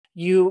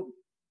You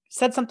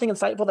said something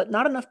insightful that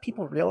not enough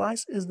people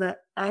realize is that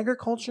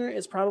agriculture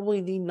is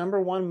probably the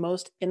number one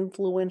most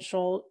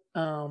influential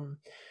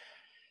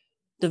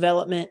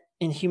development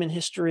in human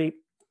history,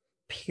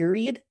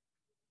 period.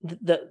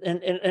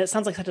 And it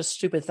sounds like such a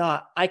stupid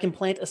thought. I can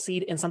plant a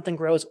seed and something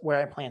grows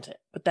where I plant it.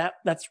 But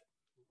that's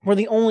we're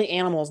the only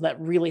animals that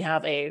really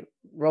have a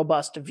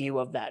robust view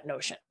of that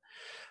notion.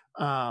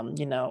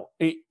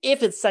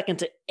 If it's second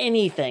to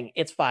anything,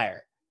 it's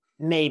fire.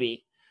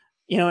 Maybe.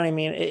 You know what I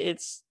mean?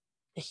 It's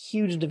a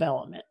huge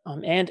development,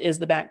 and is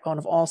the backbone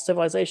of all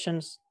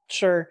civilizations,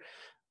 sure.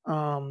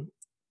 And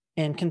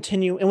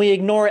we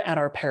ignore it at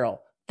our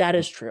peril. That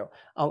is true.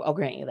 I'll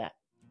grant you that.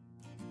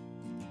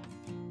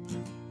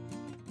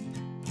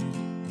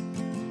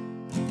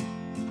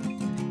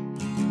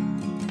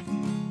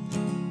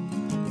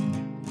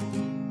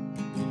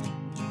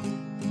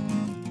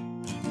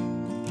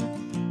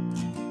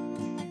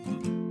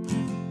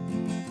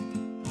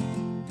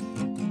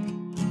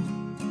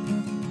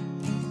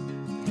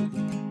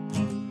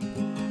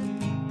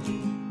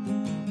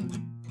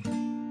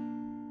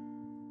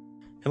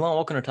 Hello and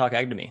welcome to Talk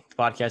Ag to Me, the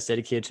podcast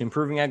dedicated to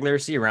improving ag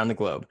literacy around the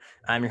globe.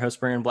 I'm your host,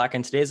 Brandon Black,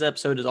 and today's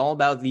episode is all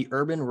about the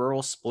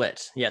urban-rural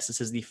split. Yes, this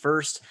is the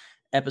first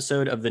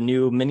episode of the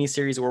new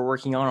mini-series we're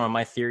working on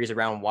my theories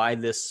around why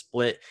this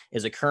split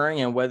is occurring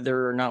and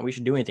whether or not we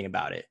should do anything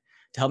about it.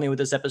 To help me with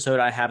this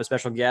episode, I have a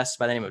special guest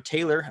by the name of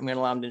Taylor. I'm going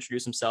to allow him to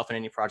introduce himself and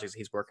any projects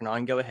he's working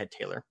on. Go ahead,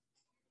 Taylor.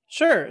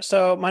 Sure.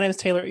 So my name is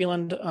Taylor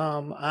Eland.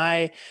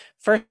 I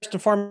first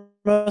and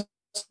foremost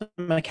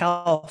am a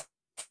Californian,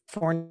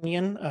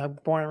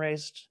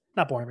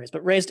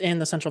 raised in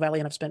the Central Valley,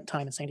 and I've spent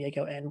time in San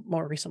Diego and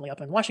more recently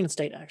up in Washington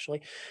State,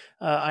 actually.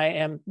 I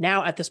am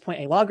now at this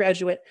point a law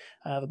graduate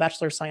of a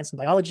Bachelor of Science in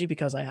Biology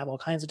because I have all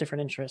kinds of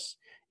different interests.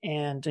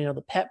 And,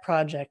 the pet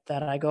project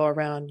that I go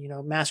around,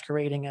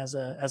 masquerading as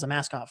a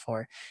mascot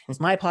for is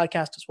my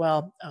podcast as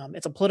well.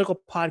 It's a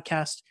political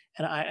podcast.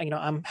 And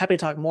I'm happy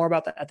to talk more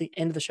about that at the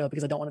end of the show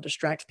because I don't want to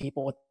distract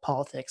people with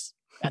politics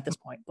at this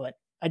point. But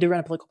I do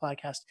run a political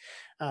podcast,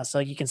 so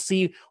you can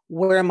see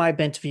where my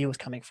bent view is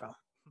coming from.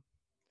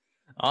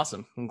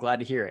 Awesome. I'm glad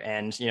to hear it.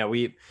 And,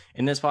 we,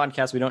 in this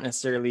podcast, we don't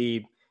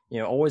necessarily,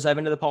 always dive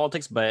into the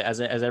politics, but as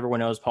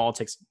everyone knows,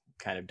 politics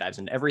kind of dives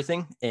into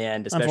everything.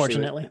 And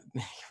unfortunately,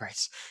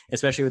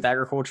 especially with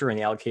agriculture and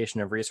the allocation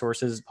of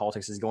resources,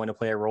 politics is going to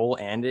play a role,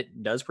 and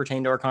it does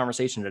pertain to our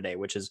conversation today,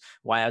 which is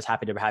why I was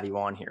happy to have you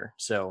on here.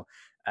 So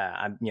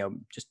I'm,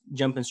 just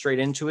jumping straight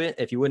into it.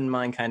 If you wouldn't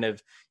mind kind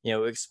of,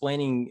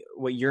 explaining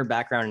what your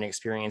background and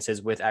experience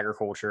is with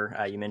agriculture.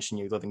 You mentioned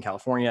you live in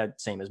California,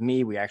 same as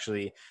me. We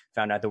actually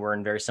found out that we're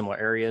in very similar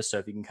areas. So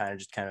if you can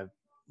kind of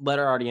let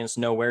our audience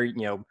know where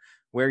your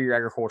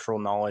agricultural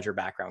knowledge or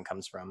background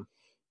comes from.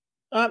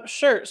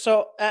 Sure.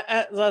 So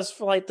as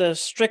for like the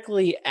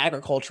strictly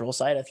agricultural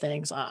side of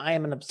things, I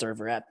am an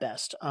observer at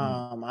best.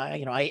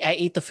 I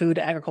eat the food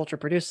agriculture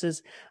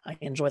produces. I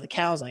enjoy the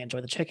cows. I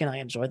enjoy the chicken. I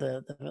enjoy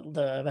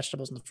the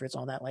vegetables and the fruits and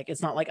all that. Like,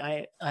 it's not like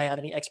I have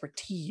any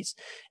expertise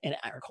in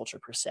agriculture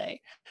per se.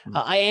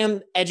 I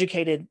am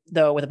educated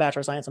though with a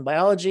Bachelor of Science in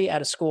Biology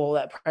at a school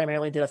that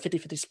primarily did a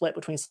 50-50 split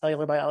between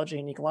cellular biology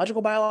and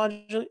ecological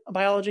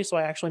biology. So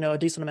I actually know a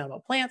decent amount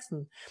about plants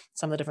and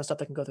some of the different stuff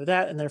that can go through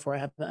that. And therefore I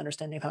have an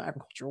understanding of how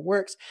agriculture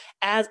works.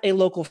 As a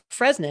local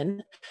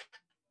Fresnan,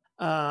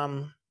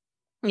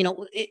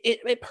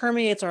 it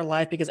permeates our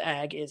life because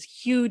ag is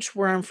huge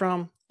where I'm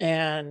from,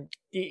 and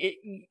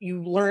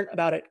you learn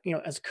about it,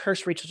 as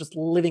cursory to just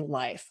living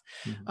life.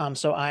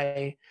 So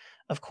I,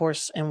 of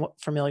course, am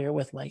familiar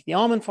with like the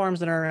almond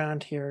farms that are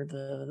around here,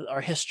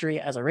 our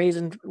history as a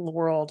raisin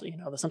world.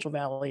 The Central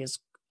Valley is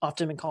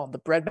often been called the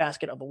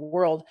breadbasket of the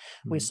world.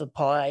 We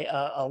supply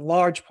a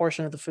large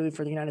portion of the food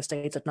for the United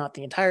States, if not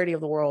the entirety of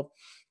the world.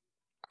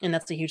 And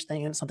that's a huge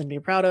thing and something to be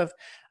proud of,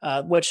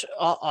 which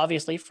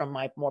obviously from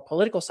my more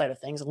political side of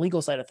things and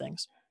legal side of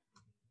things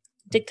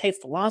dictates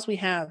the laws we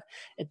have.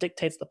 It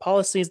dictates the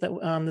policies that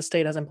the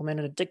state has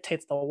implemented. It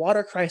dictates the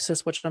water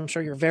crisis, which I'm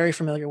sure you're very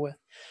familiar with,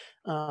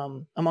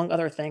 among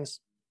other things.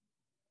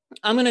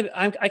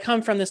 I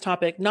come from this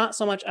topic not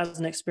so much as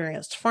an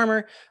experienced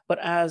farmer, but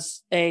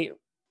as a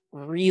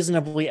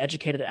reasonably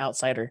educated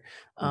outsider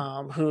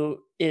who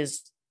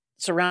is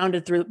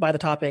surrounded by the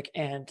topic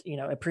and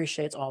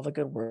appreciates all the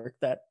good work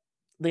that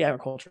the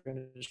agriculture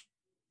industry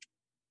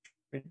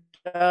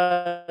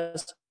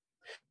does.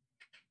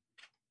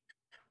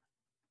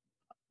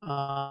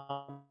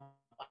 I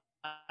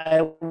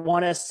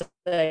want to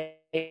say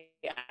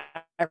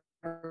agriculture,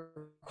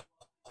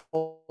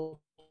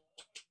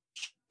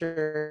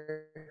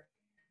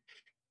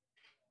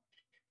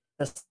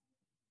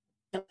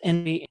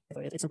 and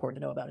it's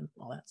important to know about it and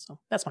all that. So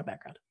that's my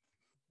background.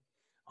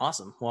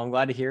 Awesome. Well, I'm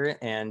glad to hear it.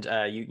 And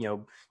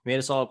you made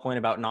a solid point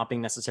about not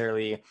being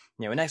necessarily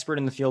an expert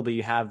in the field, but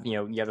you have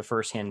a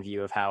firsthand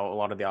view of how a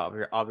lot of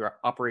the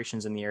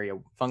operations in the area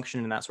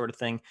function and that sort of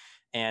thing.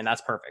 And that's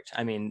perfect.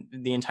 I mean,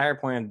 the entire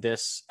point of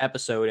this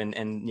episode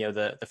and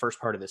the first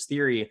part of this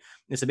theory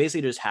is to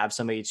basically just have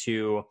somebody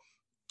to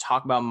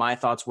talk about my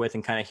thoughts with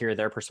and kind of hear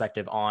their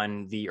perspective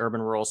on the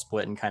urban rural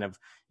split and kind of,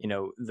 you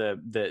know,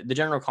 the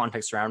general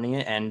context surrounding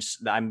it. And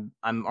I'm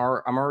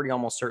already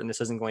almost certain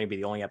this isn't going to be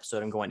the only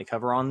episode I'm going to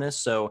cover on this.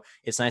 So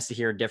it's nice to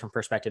hear different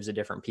perspectives of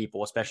different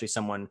people, especially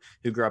someone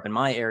who grew up in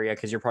my area,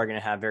 because you're probably going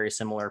to have very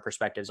similar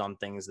perspectives on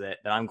things that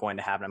I'm going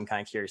to have. And I'm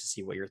kind of curious to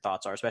see what your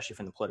thoughts are, especially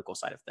from the political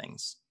side of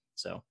things.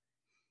 So,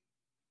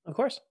 of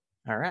course.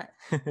 All right.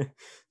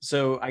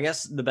 So I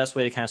guess the best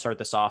way to kind of start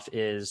this off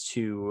is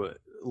to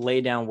lay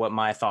down what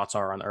my thoughts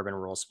are on the urban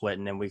rural split,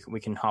 and then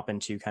we can hop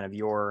into kind of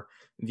your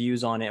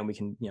views on it, and we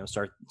can, you know,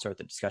 start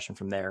the discussion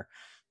from there.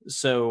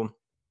 So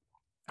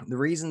the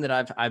reason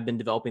that I've been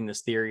developing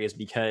this theory is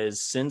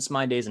because since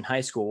my days in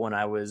high school, when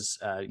I was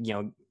you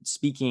know,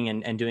 speaking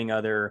and doing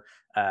other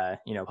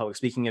you know, public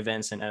speaking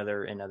events and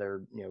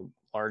other you know,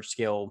 large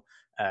scale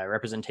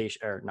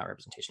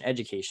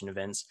education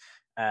events,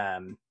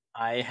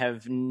 I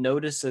have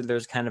noticed that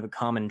there's kind of a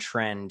common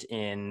trend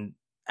in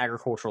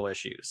agricultural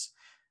issues.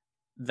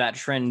 That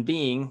trend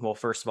being, well,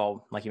 first of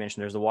all, like you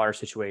mentioned, there's the water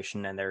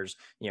situation and there's,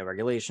 you know,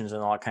 regulations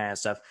and all that kind of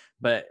stuff.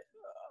 But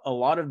a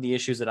lot of the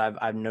issues that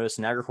I've noticed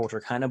in agriculture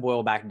kind of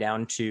boil back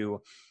down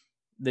to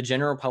the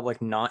general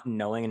public not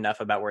knowing enough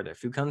about where their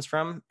food comes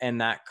from. And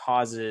that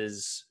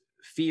causes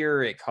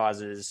fear. It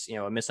causes, you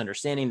know, a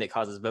misunderstanding that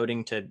causes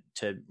voting to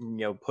you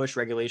know, push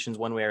regulations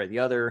one way or the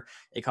other.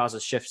 It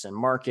causes shifts in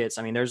markets.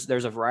 I mean,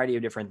 there's a variety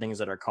of different things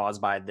that are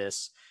caused by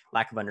this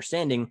lack of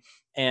understanding.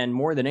 And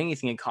more than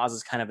anything, it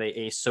causes kind of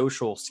a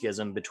social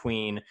schism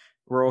between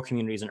rural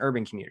communities and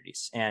urban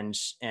communities. And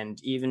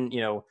even, you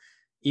know,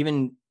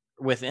 even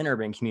within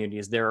urban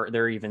communities, there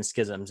are even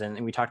schisms. And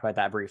we talked about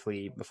that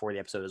briefly before the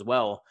episode as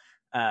well.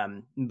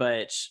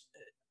 But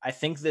I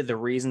think that the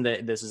reason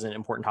that this is an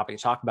important topic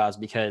to talk about is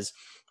because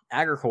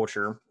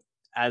agriculture,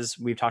 as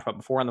we've talked about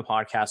before on the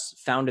podcast,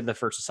 founded the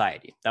first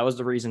society. That was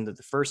the reason that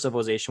the first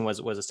civilization was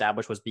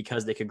established, was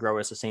because they could grow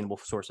a sustainable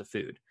source of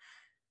food.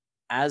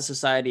 As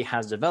society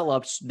has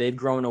developed, they've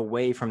grown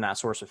away from that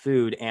source of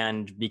food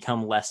and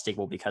become less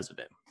stable because of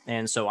it.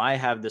 And so I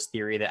have this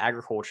theory that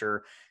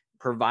agriculture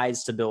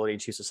provides stability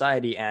to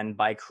society, and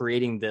by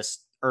creating this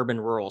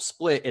urban rural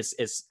split,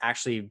 it's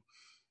actually,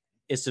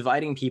 it's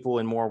dividing people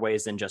in more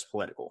ways than just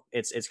political.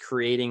 It's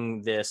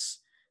creating this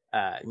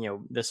you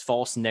know, this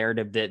false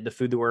narrative that the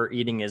food that we're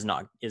eating is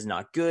not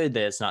good,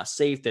 that it's not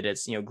safe, that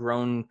it's, you know,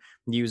 grown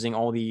using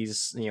all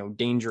these, you know,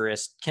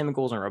 dangerous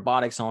chemicals and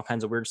robotics and all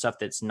kinds of weird stuff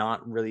that's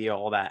not really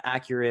all that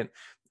accurate.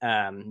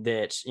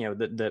 That, you know,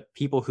 the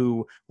people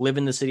who live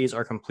in the cities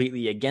are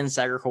completely against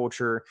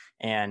agriculture,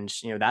 and,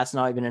 you know, that's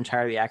not even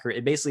entirely accurate.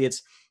 It basically,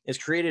 it's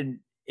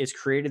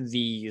created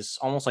these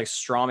almost like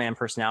straw man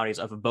personalities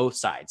of both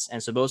sides.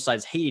 And so both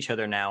sides hate each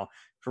other now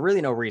for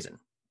really no reason.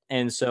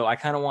 And so I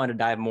kind of wanted to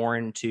dive more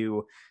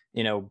into,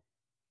 you know,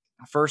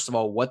 first of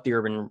all, what the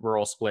urban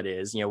rural split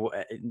is,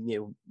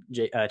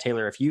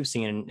 Taylor, if you've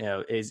seen, you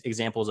know,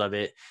 examples of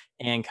it,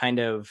 and kind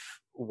of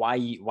why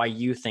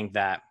you think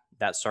that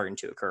that's starting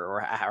to occur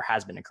or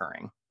has been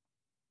occurring.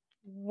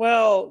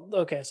 Well,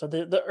 okay. So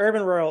the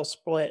urban rural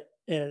split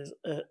is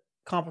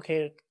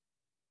complicated.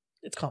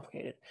 It's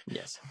complicated.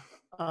 Yes.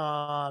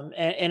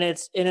 And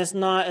it's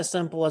not as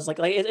simple as like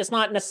it's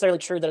not necessarily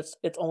true that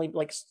it's only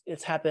like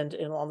it's happened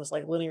on this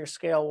like linear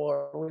scale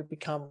where we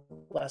become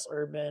less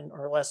urban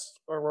or less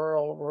or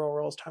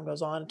rural as time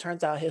goes on. It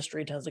turns out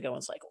history tends to go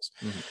in cycles.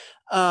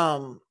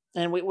 Mm-hmm.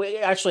 And we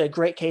actually, a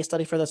great case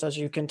study for this as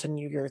you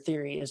continue your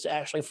theory is to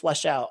actually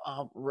flesh out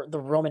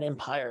the Roman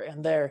Empire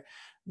and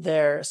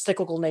their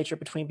cyclical nature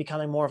between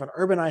becoming more of an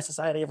urbanized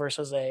society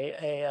versus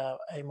a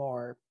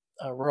more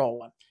rural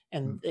one.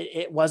 And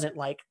it wasn't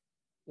like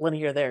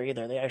linear there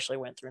either. They actually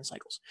went through in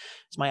cycles.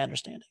 It's my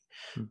understanding.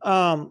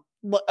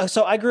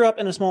 So I grew up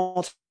in a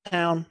small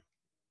town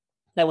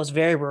that was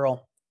very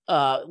rural.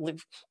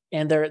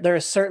 And there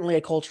is certainly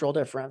a cultural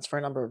difference for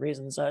a number of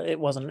reasons. It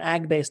wasn't an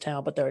ag-based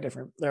town, but there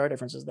are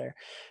differences there.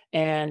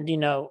 And, you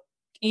know,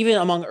 even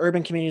among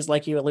urban communities,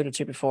 like you alluded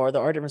to before,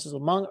 there are differences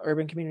among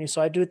urban communities.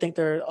 So I do think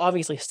there are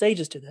obviously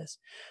stages to this.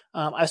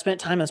 I've spent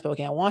time in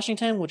Spokane,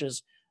 Washington, which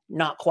is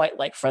not quite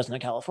like Fresno,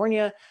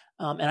 California.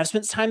 And I've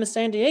spent time in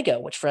San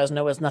Diego, which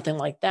Fresno is nothing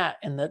like that.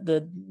 And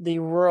the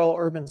rural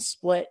urban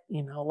split,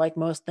 you know, like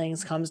most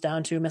things, comes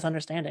down to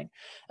misunderstanding.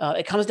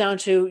 It comes down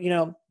to, you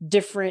know,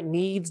 different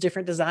needs,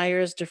 different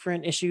desires,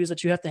 different issues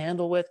that you have to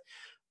handle with.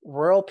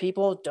 Rural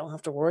people don't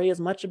have to worry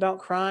as much about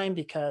crime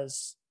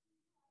because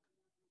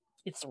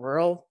it's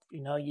rural.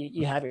 You know,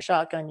 you have your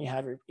shotgun, you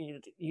have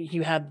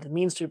the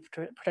means to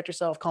protect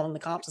yourself. Calling the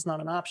cops is not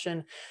an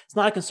option. It's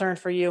not a concern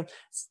for you.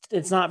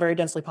 It's not very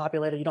densely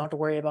populated. You don't have to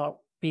worry about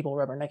people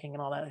rubbernecking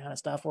and all that kind of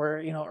stuff. Where,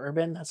 you know,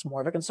 urban, that's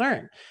more of a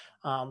concern.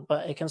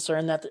 But a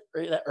concern that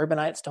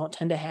urbanites don't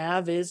tend to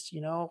have is,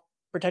 you know,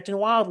 protecting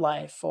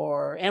wildlife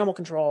or animal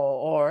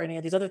control or any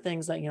of these other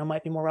things that, you know,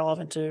 might be more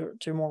relevant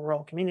to more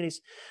rural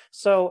communities.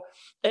 So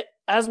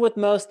as with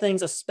most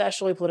things,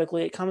 especially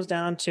politically, it comes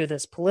down to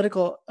this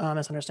political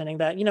misunderstanding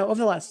that, you know,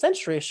 over the last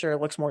century, sure,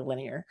 it looks more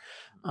linear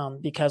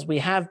because we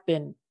have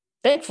been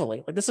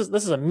thankfully, like this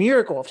is a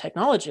miracle of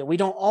technology. We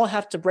don't all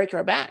have to break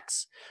our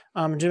backs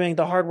doing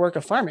the hard work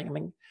of farming. I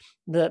mean,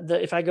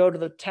 the if I go to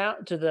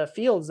the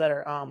fields that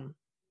are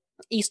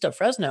east of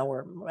Fresno,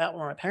 where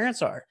my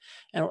parents are,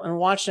 and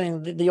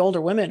watching the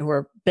older women who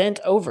are bent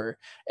over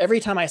every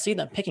time I see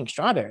them picking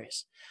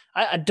strawberries.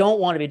 I don't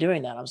want to be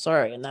doing that. I'm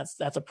sorry, and that's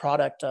a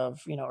product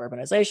of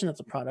urbanization. That's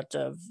a product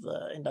of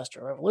the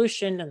Industrial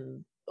Revolution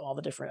and all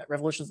the different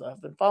revolutions that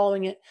have been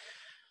following it.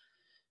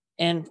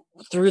 And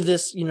through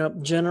this,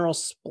 general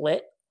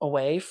split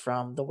away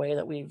from the way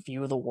that we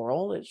view the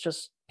world, it's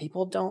just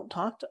people don't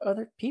talk to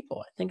other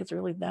people. I think it's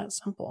really that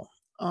simple.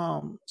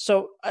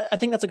 So I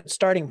think that's a good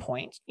starting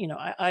point.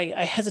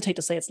 I hesitate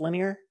to say it's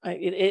linear.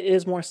 It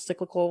is more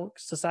cyclical.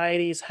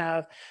 Societies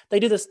they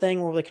do this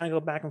thing where they kind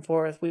of go back and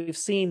forth. We've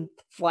seen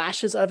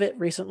flashes of it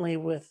recently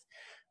with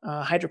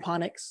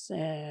hydroponics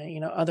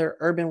and other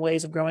urban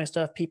ways of growing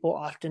stuff. People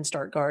often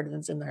start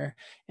gardens in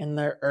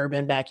their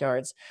urban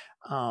backyards.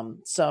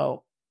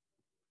 So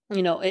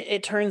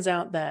it turns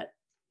out that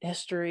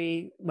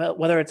history, well,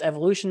 whether it's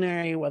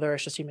evolutionary, whether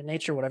it's just human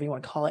nature, whatever you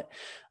want to call it,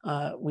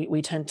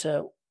 we tend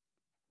to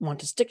want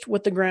to stick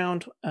with the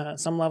ground. At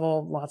some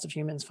level, lots of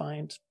humans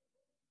find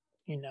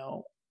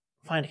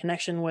a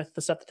connection with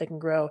the stuff that they can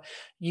grow.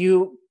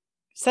 You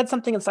said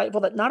something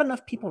insightful that not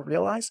enough people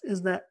realize,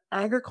 is that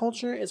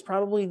agriculture is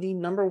probably the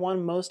number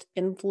one most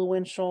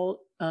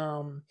influential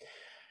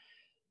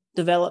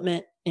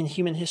development in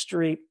human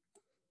history,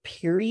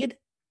 period.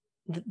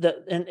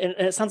 And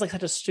it sounds like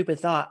such a stupid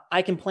thought.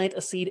 I can plant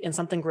a seed and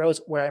something grows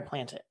where I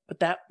plant it. But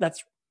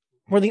that's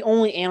we're the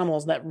only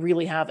animals that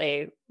really have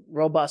a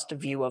robust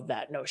view of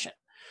that notion.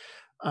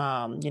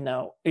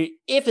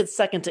 If it's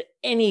second to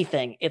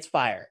anything, it's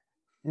fire.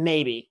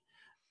 Maybe.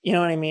 You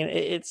know what I mean?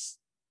 It's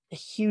a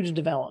huge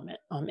development,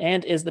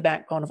 and is the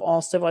backbone of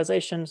all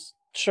civilizations,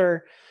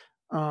 sure.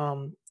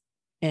 And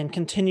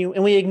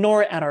we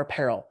ignore it at our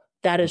peril.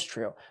 That is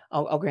true.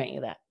 I'll grant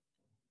you that.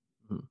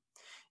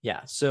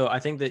 Yeah. So I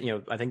think that,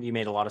 I think you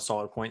made a lot of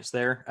solid points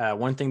there.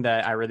 One thing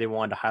that I really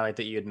wanted to highlight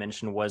that you had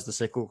mentioned was the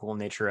cyclical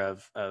nature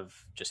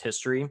of just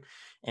history.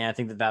 And I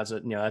think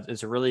that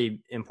it's a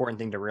really important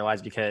thing to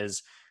realize,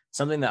 because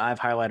something that I've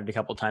highlighted a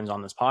couple of times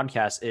on this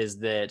podcast is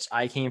that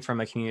I came from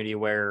a community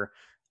where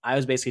I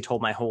was basically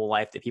told my whole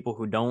life that people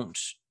who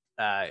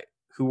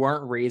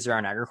aren't raised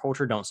around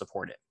agriculture don't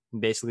support it.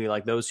 Basically,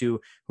 like those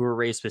who were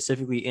raised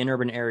specifically in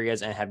urban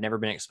areas and have never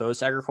been exposed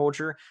to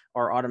agriculture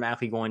are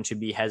automatically going to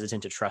be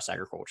hesitant to trust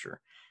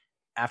agriculture.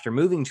 After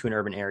moving to an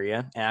urban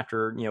area and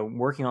after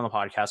working on the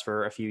podcast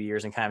for a few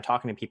years and kind of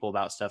talking to people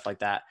about stuff like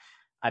that,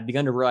 I've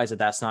begun to realize that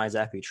that's not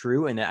exactly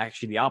true, and that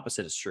actually the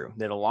opposite is true.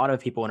 That a lot of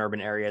people in urban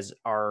areas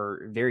are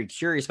very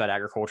curious about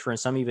agriculture, and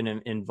some even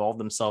involve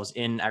themselves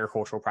in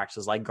agricultural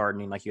practices like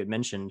gardening, like you had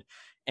mentioned,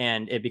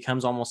 and it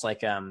becomes almost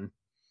like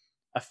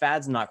a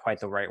fad's not quite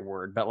the right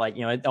word, but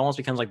it almost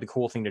becomes like the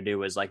cool thing to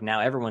do is like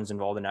now everyone's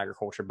involved in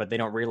agriculture, but they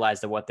don't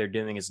realize that what they're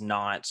doing is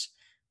not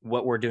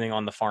what we're doing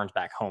on the farms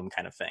back home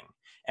kind of thing.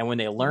 And when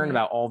they learn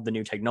about all the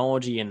new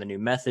technology and the new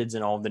methods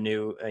and all the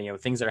new,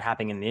 things that are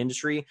happening in the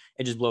industry,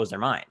 it just blows their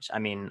mind. I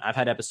mean, I've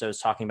had episodes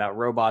talking about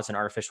robots and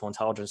artificial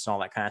intelligence and all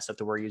that kind of stuff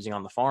that we're using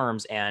on the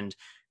farms. And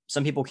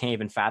some people can't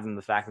even fathom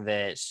the fact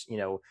that,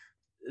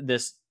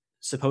 this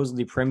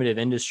supposedly primitive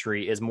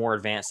industry is more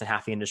advanced than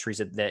half the industries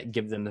that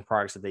give them the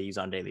products that they use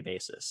on a daily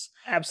basis.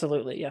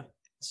 Absolutely. Yeah.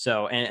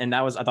 So, and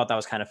I thought that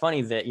was kind of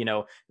funny that,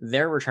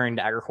 they're returning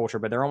to agriculture,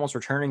 but they're almost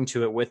returning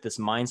to it with this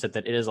mindset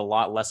that it is a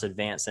lot less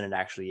advanced than it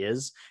actually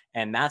is.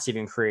 And that's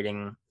even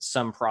creating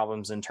some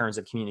problems in terms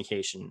of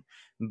communication.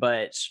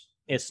 But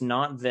it's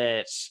not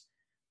that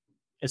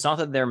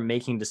they're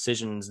making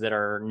decisions that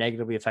are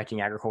negatively affecting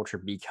agriculture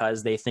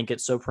because they think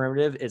it's so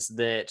primitive. It's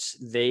that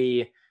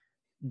they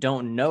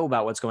don't know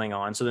about what's going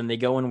on. So then they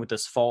go in with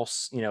this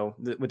false,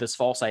 with this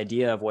false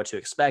idea of what to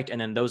expect. And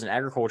then those in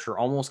agriculture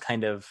almost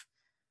kind of,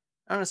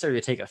 I don't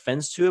necessarily take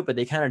offense to it, but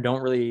they kind of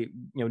don't really,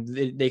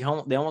 they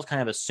almost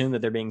kind of assume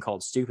that they're being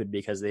called stupid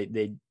because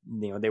they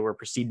were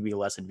perceived to be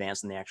less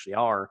advanced than they actually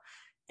are.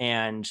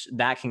 And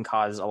that can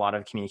cause a lot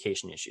of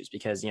communication issues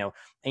because,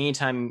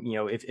 anytime,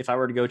 if I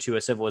were to go to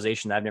a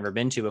civilization that I've never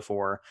been to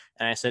before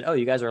and I said, oh,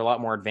 you guys are a lot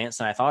more advanced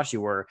than I thought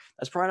you were,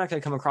 that's probably not going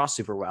to come across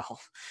super well.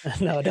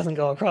 No, it doesn't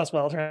go across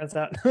well, it turns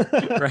out.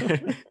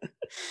 Right.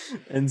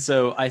 And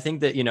so I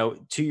think that,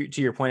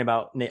 to your point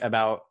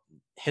about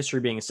history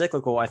being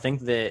cyclical, I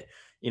think that,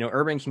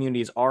 urban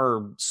communities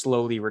are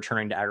slowly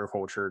returning to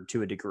agriculture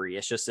to a degree.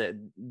 It's just that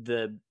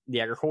the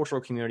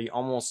agricultural community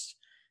almost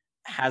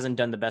hasn't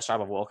done the best job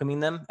of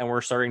welcoming them, and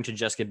we're starting to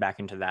just get back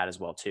into that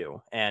as well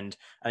too. And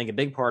I think a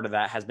big part of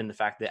that has been the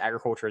fact that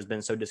agriculture has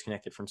been so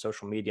disconnected from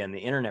social media and the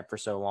internet for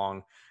so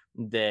long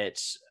that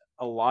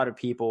a lot of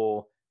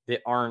people that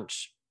aren't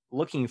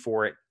looking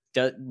for it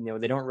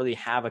they don't really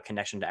have a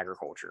connection to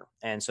agriculture,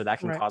 and so that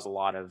can cause a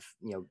lot of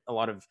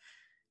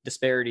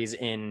disparities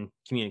in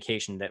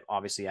communication that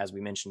obviously, as we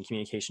mentioned,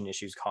 communication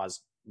issues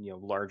cause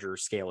larger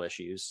scale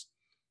issues.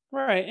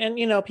 Right. And,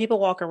 people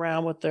walk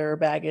around with their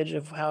baggage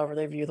of however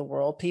they view the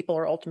world. People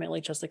are ultimately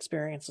just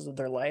experiences of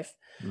their life.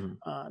 Mhm.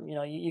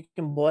 You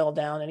can boil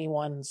down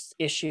anyone's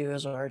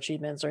issues or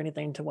achievements or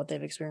anything to what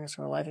they've experienced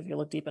in their life if you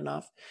look deep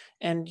enough.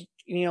 And,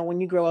 when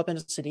you grow up in a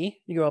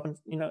city, you grow up in,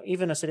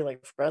 even a city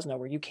like Fresno,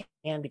 where you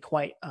can be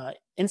quite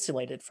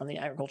insulated from the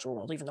agricultural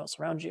world, even though it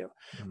surrounds you.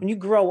 Mhm. When you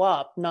grow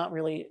up not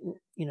really,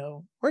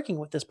 working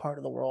with this part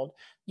of the world,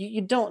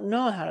 you don't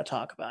know how to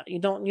talk about it. You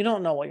don't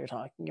know what you're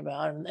talking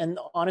about. And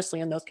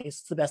honestly, in those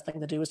cases, the best thing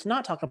to do is to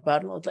not talk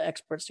about it and let the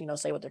experts,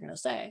 say what they're going to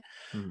say.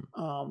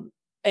 Mhm.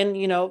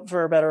 And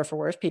for better or for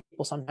worse,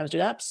 people sometimes do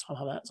that.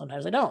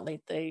 Sometimes they don't.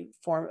 They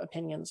form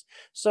opinions.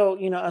 So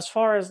as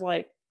far as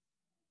like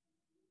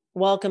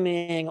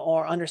welcoming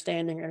or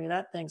understanding or any of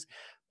that things,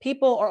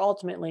 people are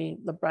ultimately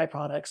the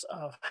byproducts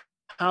of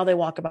how they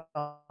walk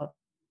about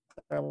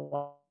their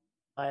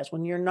lives.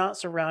 When you're not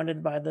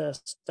surrounded by this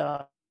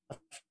stuff,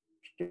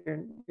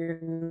 you're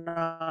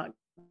not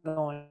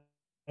going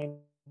to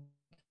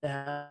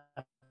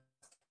have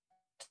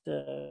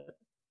to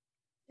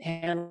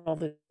handle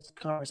this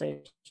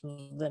conversation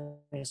with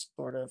any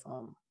sort of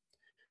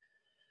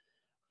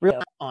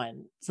real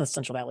on the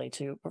Central Valley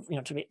to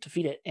to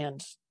feed it,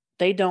 and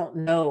they don't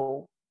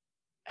know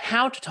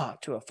how to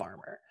talk to a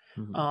farmer.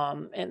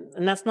 Mhm.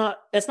 And that's not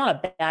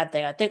a bad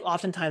thing. I think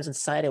oftentimes in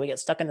society we get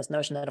stuck in this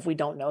notion that if we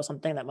don't know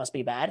something, that must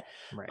be bad.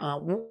 Right.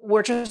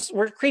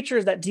 We're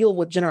creatures that deal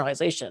with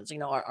generalizations.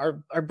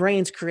 Our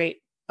brains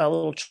create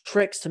little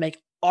tricks to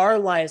make our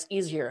lives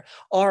easier,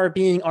 our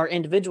being, our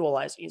individual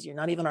lives easier,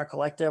 not even our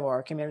collective or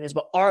our communities,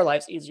 but our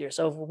lives easier.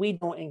 So if we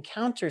don't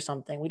encounter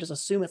something, we just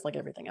assume it's like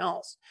everything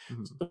else.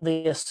 Mhm. So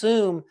they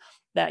assume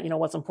that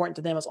what's important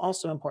to them is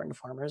also important to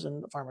farmers,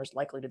 and the farmers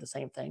likely do the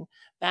same thing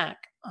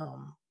back.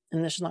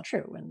 And this is not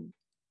true. And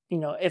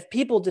if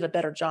people did a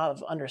better job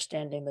of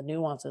understanding the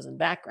nuances and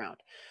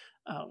background,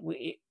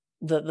 we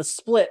the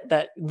split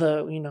that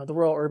the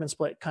rural urban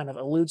split kind of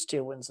alludes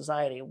to in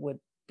society would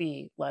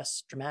be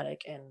less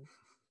dramatic and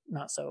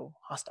not so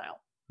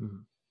hostile.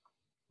 Mhm.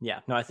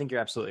 Yeah, no, I think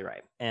you're absolutely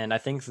right. And I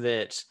think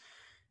that,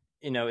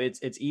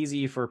 it's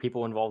easy for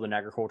people involved in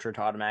agriculture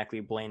to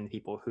automatically blame the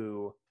people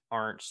who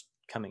aren't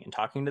coming and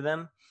talking to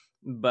them.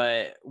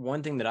 But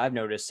one thing that I've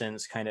noticed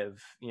since kind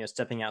of,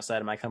 stepping outside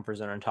of my comfort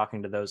zone and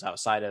talking to those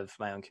outside of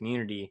my own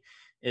community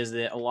is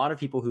that a lot of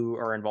people who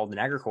are involved in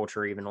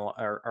agriculture even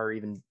are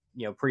even,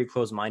 pretty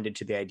close minded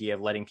to the idea of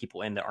letting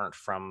people in that aren't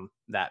from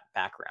that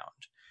background.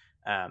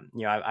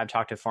 I've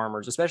talked to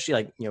farmers, especially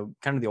like,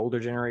 kind of the older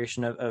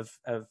generation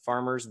of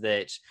farmers,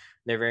 that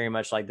they're very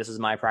much like, this is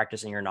my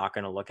practice and you're not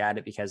going to look at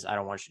it because I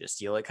don't want you to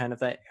steal it, kind of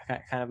that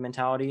kind of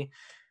mentality.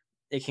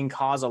 It can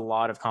cause a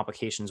lot of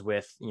complications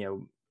with,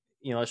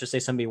 let's just say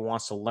somebody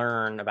wants to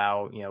learn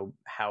about,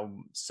 how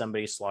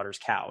somebody slaughters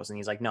cows. And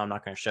he's like, no, I'm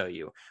not going to show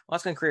you. Well,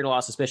 that's going to create a lot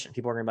of suspicion.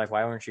 People are going to be like,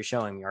 why aren't you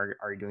showing me? Are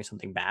you doing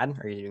something bad?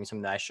 Are you doing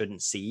something that I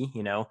shouldn't see?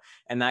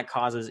 And that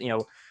causes,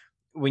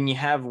 when you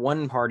have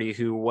one party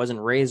who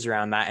wasn't raised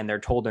around that and they're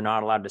told they're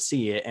not allowed to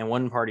see it, and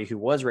one party who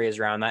was raised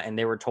around that and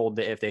they were told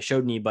that if they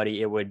showed anybody,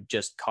 it would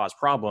just cause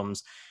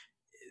problems,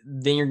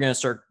 then you're going to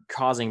start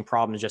causing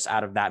problems just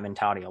out of that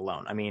mentality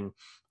alone. I mean,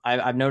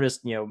 I've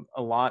noticed,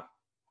 a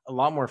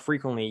lot more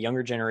frequently,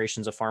 younger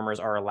generations of farmers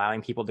are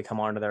allowing people to come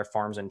onto their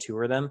farms and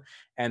tour them,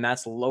 and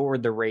that's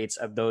lowered the rates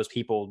of those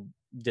people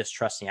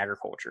distrusting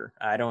agriculture.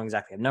 I don't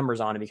exactly have numbers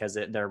on it because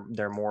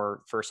they're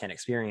more firsthand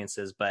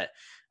experiences, but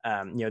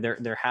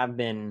there have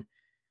been,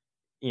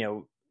 you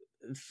know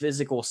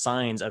physical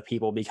signs of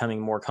people becoming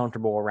more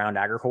comfortable around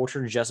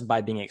agriculture just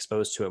by being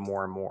exposed to it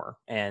more and more.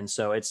 And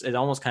so it's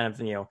almost kind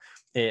of,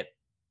 it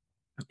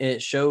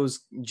it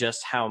shows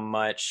just how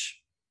much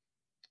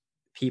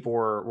people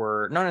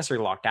were not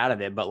necessarily locked out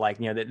of it, but like,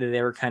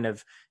 they were kind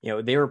of,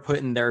 they were put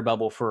in their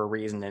bubble for a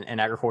reason,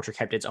 and agriculture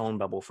kept its own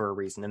bubble for a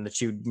reason, and the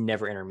two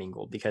never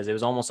intermingled because it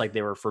was almost like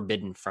they were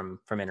forbidden from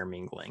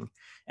intermingling.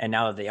 And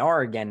now that they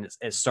are again,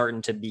 it's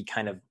starting to be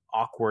kind of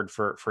awkward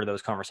for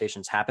those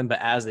conversations happen, but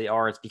as they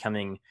are, it's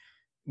becoming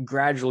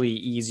gradually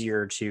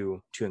easier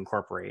to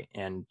incorporate,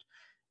 and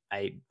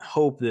I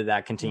hope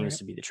that continues Right.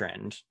 to be the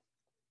trend.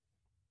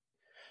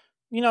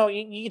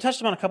 You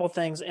touched on a couple of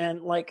things,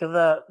 and like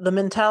the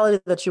mentality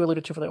that you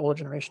alluded to for the older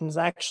generation is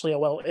actually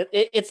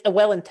it's a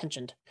well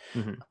intentioned,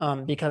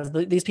 Hmm. because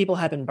these people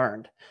have been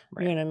burned. You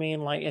Right. know what I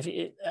mean? Like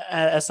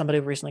as somebody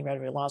who recently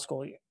graduated law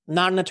school,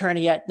 not an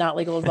attorney yet, not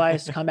legal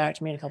advice. Come back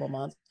to me in a couple of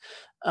months.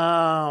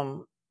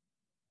 Um,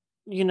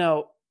 you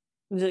know,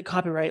 the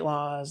copyright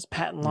laws,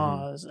 patent Hmm.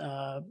 laws,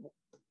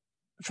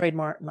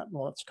 trademark. Not,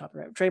 well, it's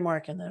copyright,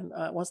 trademark, and then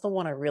what's the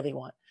one I really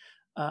want?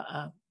 Uh,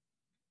 uh,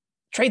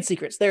 Trade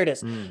secrets. There it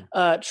is.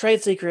 Mm.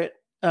 Trade secret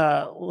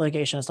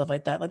litigation and stuff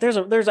like that. Like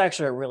there's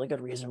actually a really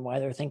good reason why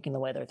they're thinking the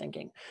way they're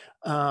thinking,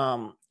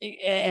 and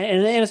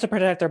it's to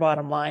protect their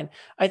bottom line.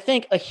 I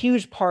think a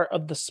huge part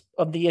of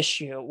the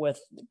issue with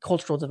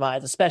cultural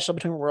divides, especially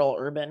between rural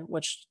and urban,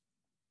 which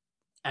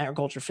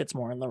agriculture fits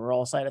more in the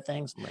rural side of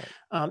things,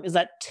 Right. is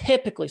that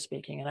typically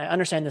speaking, and I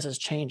understand this is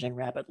changing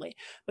rapidly,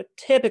 but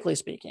typically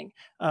speaking,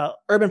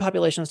 urban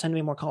populations tend to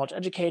be more college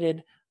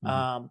educated.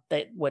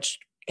 which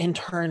in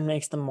turn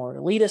makes them more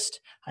elitist.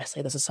 I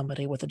say this as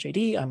somebody with a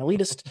JD. I'm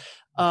elitist.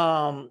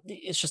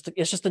 It's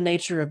just the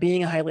nature of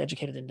being a highly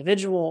educated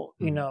individual,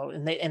 you know,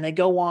 and they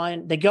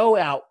go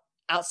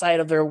outside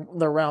of their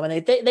realm,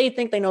 and they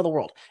think they know the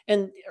world.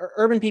 And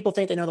urban people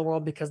think they know the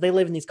world because they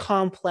live in these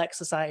complex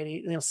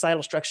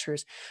societal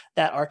structures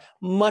that are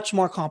much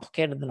more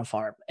complicated than a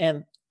farm.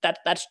 And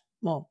that's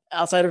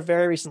outside of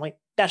very recently,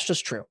 that's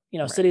just true. You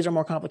know, cities are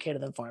more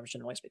complicated than farms,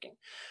 generally speaking,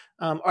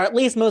 or at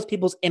least most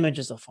people's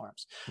images of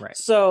farms. Right.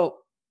 So,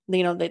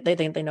 you know, they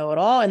think they know it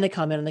all, and they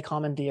come in and they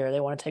commandeer. They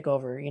want to take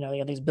over. You know, they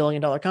have these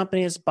billion-dollar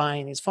companies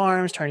buying these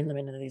farms, turning them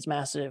into these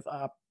massive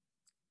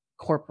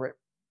corporate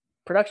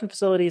production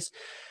facilities.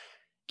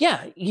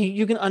 Yeah,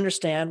 you can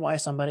understand why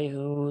somebody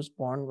who's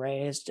born,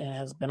 raised, and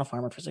has been a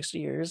farmer for 60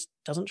 years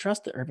doesn't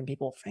trust the urban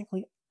people.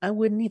 Frankly, I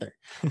wouldn't either.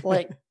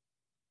 Like,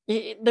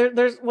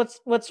 there's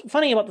what's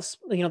funny about this,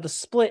 you know, the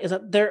split is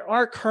that there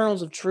are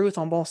kernels of truth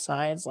on both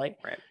sides. Like,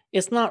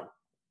 it's not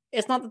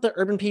that the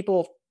urban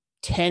people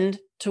tend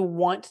to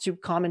want to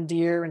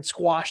commandeer and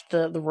squash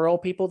the rural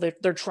people.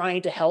 They're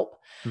trying to help,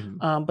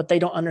 but they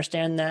don't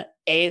understand that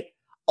a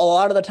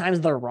lot of the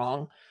times they're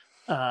wrong.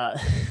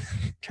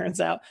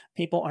 Turns out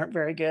people aren't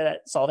very good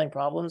at solving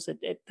problems.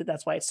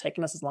 That's why it's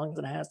taken us as long as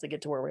it has to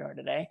get to where we are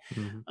today.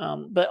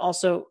 But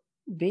also,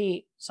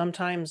 B,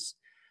 sometimes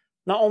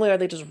not only are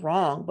they just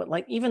wrong, but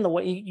like even the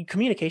way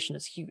communication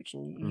is huge,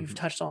 and you've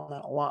touched on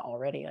that a lot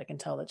already. I can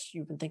tell that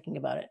you've been thinking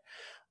about it.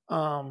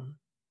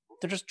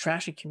 They're just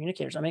trashy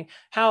communicators. I mean,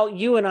 how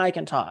you and I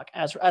can talk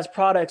as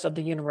products of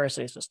the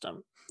university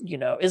system, you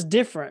know, is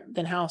different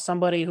than how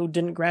somebody who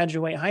didn't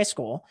graduate high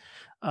school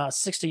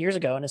 60 years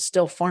ago and is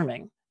still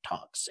farming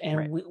talks.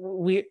 And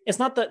we it's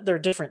not that they're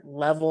different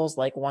levels,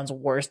 like one's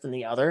worse than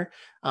the other,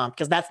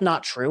 because that's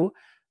not true,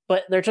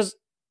 but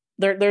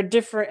they're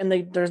different,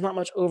 and there's not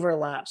much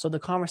overlap. So the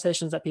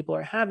conversations that people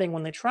are having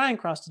when they try and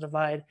cross the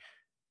divide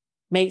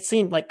may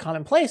seem like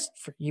commonplace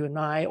for you and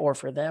I or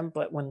for them,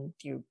 but when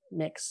you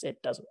mix,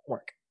 it doesn't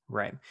work.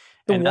 Right.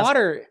 The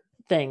water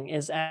thing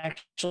is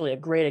actually a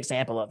great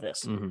example of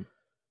this.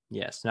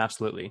 Yes,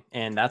 absolutely.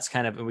 And that's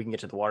kind of, we can get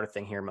to the water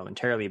thing here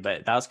momentarily,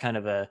 but that was kind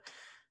of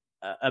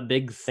a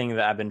big thing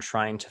that I've been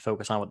trying to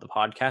focus on with the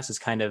podcast, is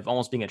kind of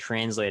almost being a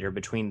translator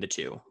between the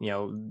two, you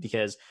know,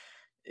 because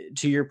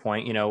to your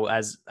point, you know,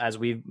 as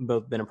we've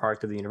both been a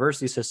product of the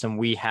university system,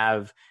 we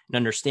have an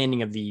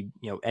understanding of the,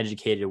 you know,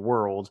 educated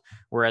world,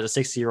 whereas a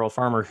 60-year-old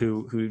farmer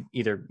who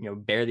either, you know,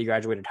 barely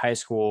graduated high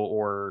school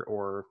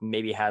or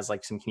maybe has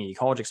like some community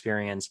college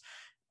experience,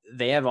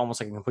 they have almost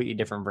like a completely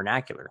different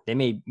vernacular. They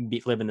may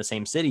live in the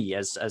same city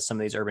as some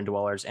of these urban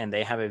dwellers, and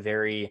they have a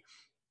very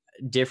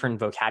different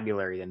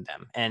vocabulary than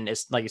them. And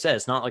it's like you said,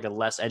 it's not like a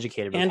less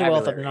educated vocabulary. And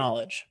wealth of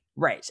knowledge.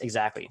 Right,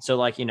 exactly. So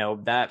like, you know,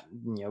 that,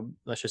 you know,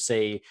 let's just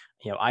say,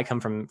 you know, I come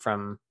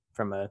from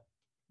a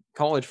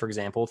college, for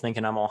example,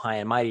 thinking I'm all high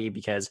and mighty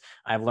because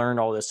I've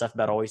learned all this stuff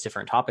about all these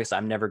different topics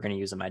I'm never going to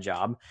use in my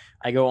job.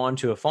 I go on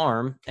to a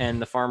farm,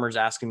 and the farmer's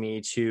asking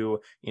me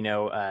to, you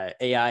know,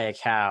 AI a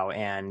cow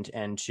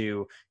and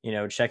to, you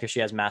know, check if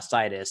she has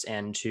mastitis,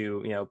 and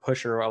to, you know,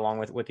 push her along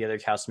with the other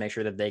cows to make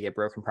sure that they get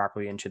broken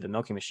properly into the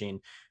milking machine.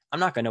 I'm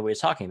not going to know what he's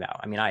talking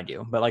about. I mean, I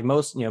do, but like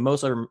most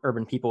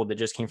urban people that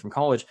just came from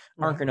college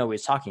aren't going to know what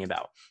he's talking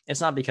about. It's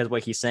not because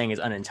what he's saying is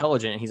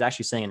unintelligent. He's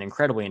actually saying an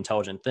incredibly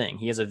intelligent thing.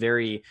 He has a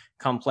very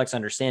complex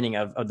understanding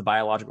of the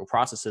biological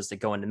processes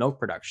that go into milk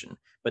production,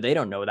 but they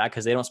don't know that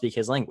because they don't speak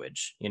his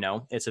language. You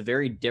know, it's a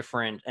very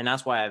different, and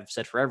that's why I've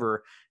said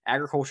forever,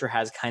 agriculture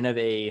has kind of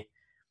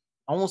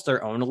almost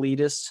their own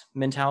elitist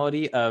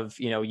mentality of,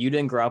 you know, you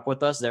didn't grow up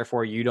with us,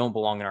 therefore you don't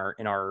belong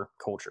in our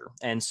culture.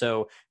 And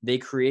so they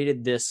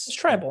created this, it's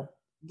tribal.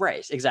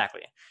 Right,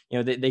 exactly. You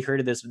know, they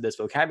created this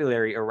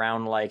vocabulary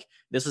around like,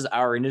 this is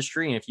our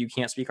industry, and if you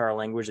can't speak our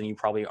language, then you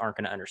probably aren't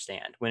going to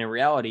understand. When in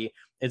reality,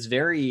 it's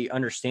very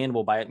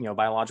understandable by, you know,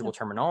 biological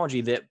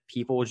terminology that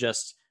people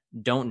just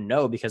don't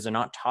know because they're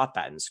not taught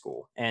that in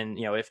school. And,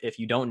 you know, if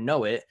you don't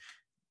know it,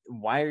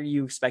 why are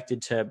you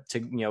expected to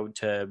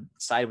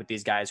side with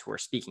these guys who are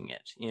speaking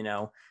it? You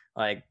know,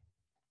 like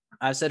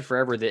I've said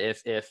forever that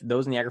if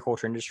those in the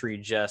agriculture industry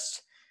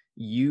just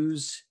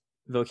use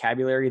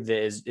vocabulary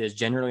that is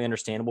generally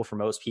understandable for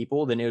most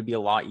people, then it would be a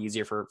lot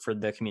easier for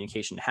the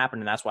communication to happen.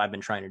 And that's what I've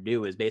been trying to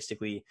do, is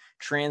basically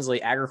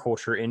translate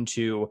agriculture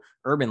into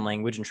urban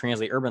language and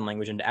translate urban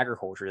language into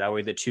agriculture. That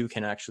way the two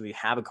can actually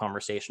have a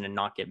conversation and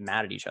not get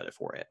mad at each other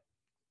for it.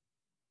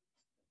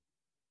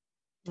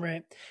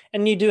 Right.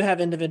 And you do have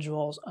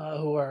individuals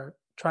who are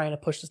trying to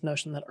push this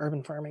notion that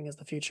urban farming is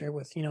the future,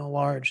 with, you know,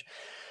 large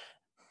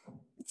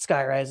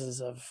sky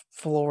rises of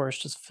floors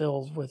just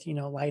filled with, you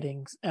know,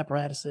 lighting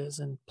apparatuses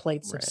and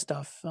plates of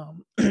stuff.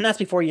 That's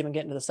before you even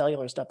get into the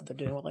cellular stuff that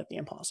they're doing with like the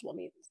Impossible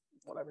Meat,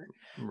 whatever.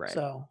 Right.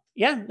 So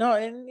yeah, no,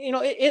 and you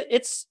know,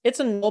 it's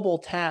a noble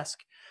task.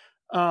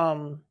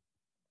 You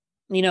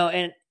know,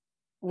 and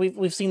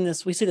we've seen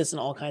this, we see this in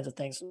all kinds of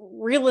things.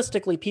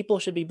 Realistically, people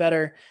should be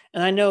better,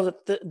 and I know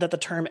that the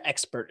term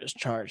expert is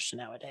charged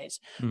nowadays,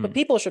 but Mhm.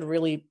 people should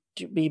really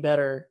be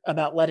better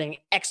about letting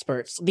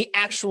experts, the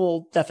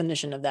actual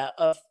definition of that,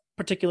 of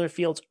particular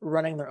fields,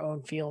 running their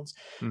own fields.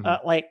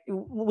 Mhm. Like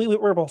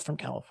we're both from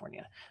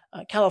California.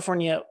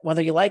 California,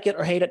 whether you like it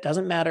or hate it,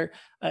 doesn't matter.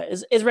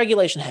 Is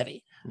regulation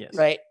heavy, Yes.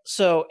 right?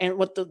 So, and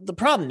what the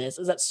problem is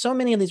that so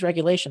many of these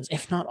regulations,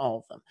 if not all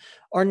of them,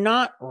 are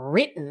not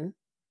written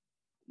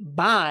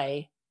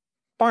by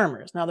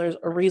farmers. Now, there's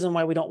a reason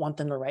why we don't want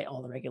them to write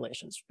all the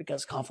regulations,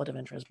 because conflict of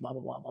interest, blah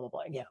blah blah blah blah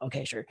blah. Yeah,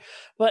 okay, sure.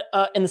 But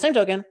in the same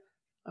token,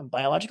 I'm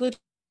biologically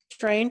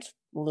trained,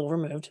 a little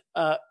removed,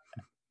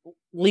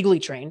 legally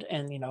trained,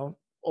 and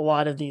a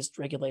lot of these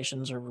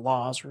regulations or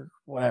laws or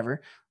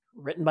whatever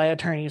written by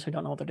attorneys who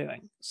don't know what they're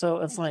doing. So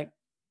it's like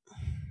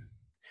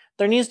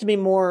there needs to be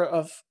more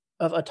of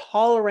a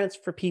tolerance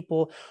for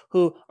people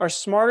who are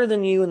smarter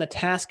than you in the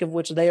task of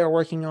which they are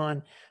working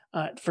on,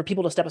 for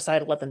people to step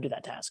aside and let them do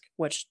that task,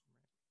 which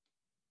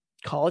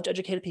college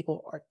educated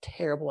people are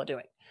terrible at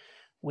doing.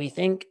 We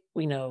think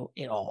we know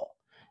it all.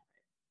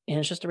 And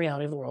it's just a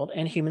reality of the world.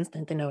 And humans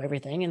think they know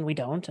everything, and we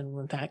don't. And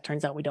in fact,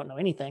 turns out we don't know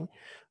anything.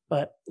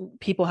 But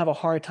people have a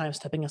hard time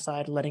stepping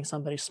aside, letting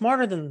somebody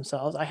smarter than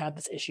themselves. I have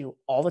this issue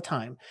all the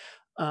time.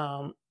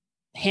 Um,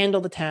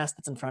 Handle the task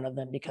that's in front of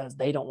them because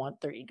they don't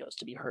want their egos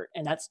to be hurt.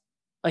 And that's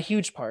a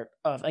huge part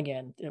of,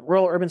 again,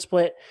 rural urban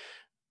split,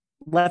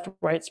 left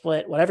right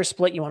split, whatever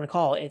split you want to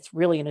call it. It's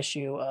really an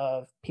issue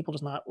of people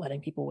just not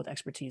letting people with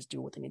expertise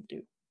do what they need to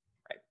do.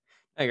 Right.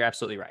 No, you're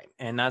absolutely right.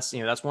 And that's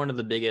one of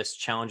the biggest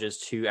challenges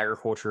to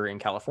agriculture in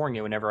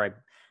California. Whenever I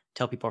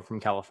tell people from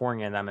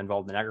California that I'm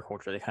involved in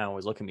agriculture, they kind of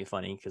always look at me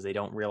funny because they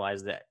don't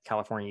realize that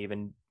California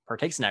even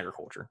partakes in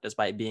agriculture,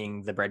 despite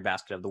being the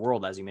breadbasket of the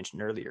world, as you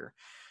mentioned earlier.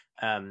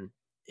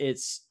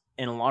 It's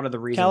and a lot of the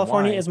reason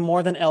California why is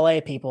more than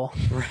LA, people.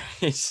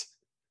 right.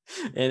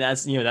 And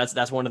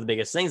that's one of the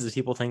biggest things is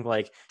people think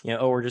like,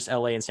 oh, we're just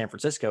LA and San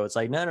Francisco. It's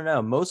like,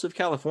 no. Most of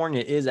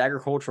California is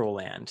agricultural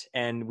land,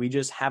 and we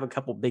just have a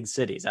couple big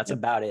cities. That's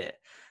about it.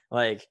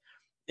 Like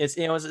it's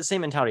the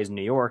same mentality as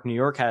New York. New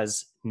York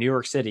has New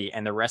York City,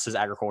 and the rest is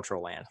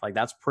agricultural land. Like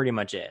that's pretty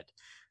much it.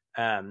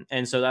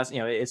 And so that's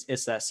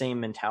it's that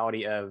same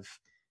mentality of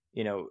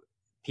you know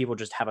people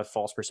just have a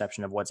false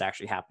perception of what's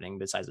actually happening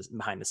besides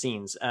behind the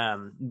scenes.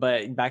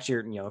 But back to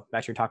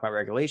your talk about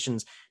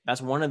regulations,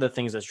 that's one of the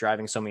things that's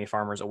driving so many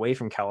farmers away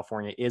from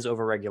California is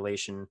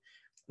overregulation.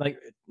 Like,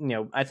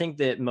 I think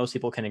that most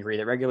people can agree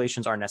that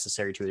regulations are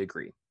necessary to a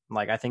degree.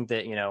 Like, I think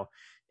that,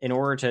 in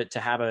order to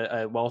have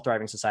a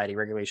well-thriving society,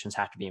 regulations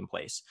have to be in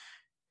place.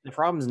 The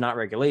problem is not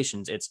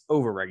regulations, it's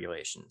over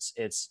regulations.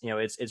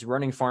 It's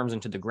running farms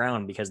into the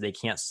ground because they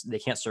can't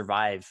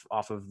survive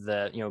off of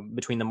the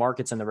between the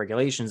markets and the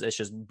regulations. It's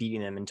just beating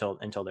them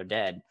until they're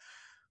dead.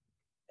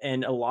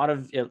 And a lot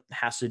of it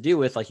has to do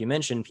with, like you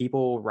mentioned,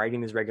 people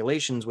writing these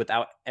regulations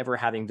without ever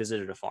having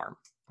visited a farm,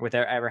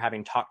 without ever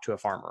having talked to a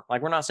farmer.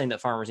 Like, we're not saying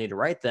that farmers need to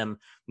write them,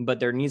 but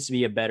there needs to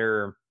be a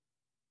better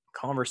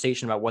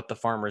conversation about what the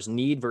farmers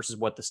need versus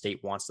what the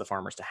state wants the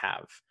farmers to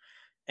have.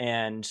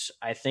 And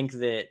I think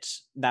that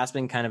that's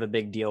been kind of a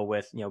big deal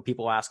with,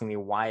 people asking me,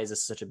 why is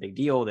this such a big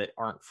deal that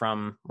aren't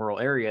from rural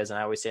areas? And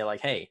I always say,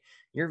 like, hey,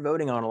 you're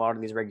voting on a lot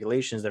of these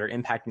regulations that are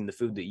impacting the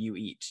food that you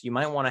eat. You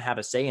might want to have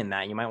a say in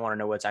that. You might want to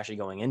know what's actually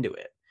going into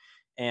it.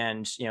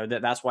 And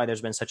that's why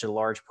there's been such a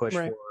large push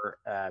Right. for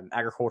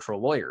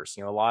agricultural lawyers.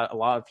 A lot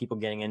of people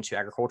getting into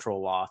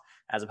agricultural law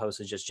as opposed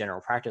to just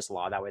general practice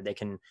law. That way they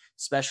can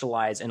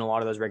specialize in a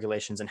lot of those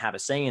regulations and have a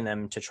say in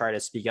them to try to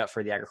speak up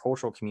for the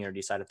agricultural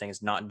community side of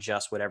things, not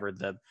just whatever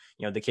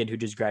the kid who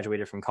just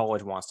graduated from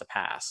college wants to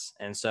pass.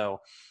 And so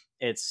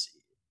it's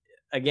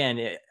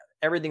again,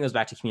 everything goes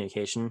back to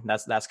communication.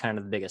 That's kind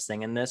of the biggest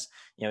thing in this,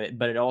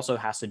 but it also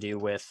has to do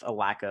with a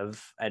lack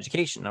of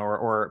education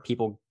or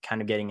people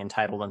kind of getting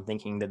entitled and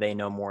thinking that they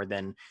know more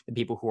than the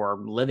people who are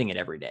living it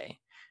every day.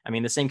 I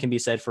mean, the same can be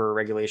said for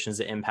regulations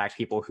that impact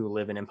people who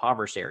live in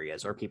impoverished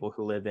areas or people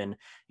who live in,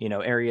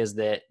 areas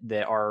that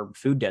are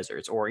food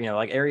deserts or,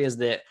 like areas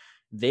that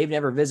they've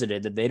never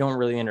visited, that they don't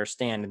really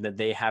understand, and that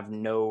they have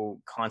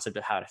no concept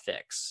of how to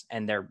fix.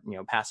 And they're,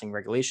 passing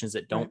regulations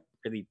that don't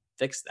really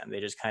fix them. They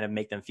just kind of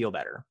make them feel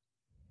better.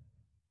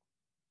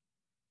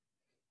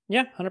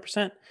 Yeah,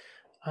 100%.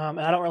 And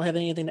I don't really have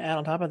anything to add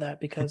on top of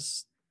that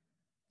because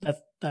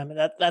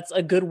that's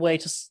a good way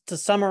to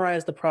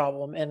summarize the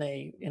problem in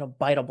a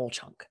biteable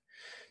chunk.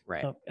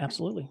 Right. So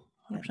absolutely,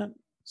 100%.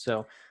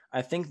 So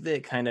I think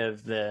that kind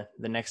of the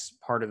next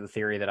part of the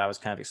theory that I was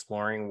kind of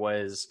exploring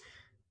was,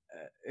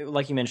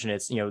 like you mentioned,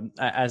 it's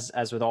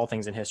as with all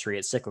things in history,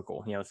 it's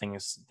cyclical.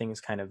 Things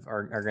kind of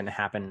are going to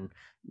happen,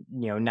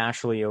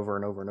 naturally over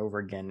and over and over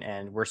again,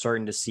 and we're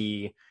starting to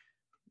see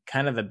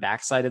kind of the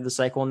backside of the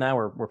cycle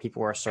now where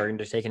people are starting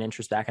to take an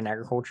interest back in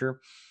agriculture.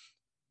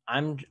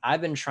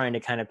 I've been trying to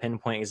kind of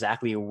pinpoint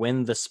exactly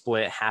when the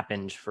split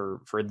happened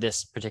for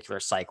this particular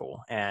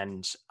cycle.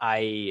 And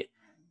I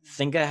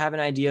think I have an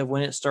idea of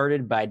when it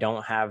started, but I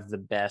don't have the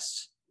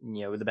best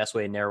the best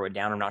way to narrow it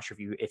down. I'm not sure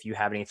if you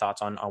have any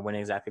thoughts on when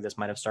exactly this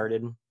might have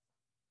started.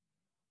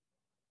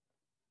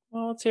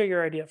 Well, let's hear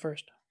your idea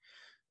first.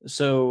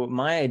 So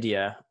my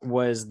idea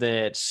was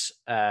that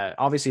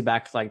obviously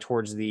back like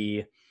towards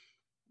the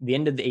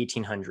end of the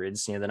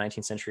 1800s, the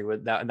 19th century,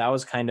 that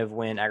was kind of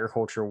when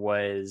agriculture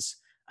was,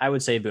 I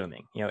would say,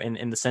 booming,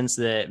 in the sense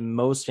that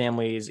most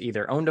families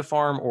either owned a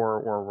farm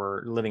or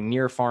were living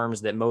near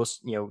farms. That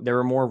most, there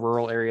were more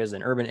rural areas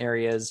than urban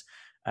areas.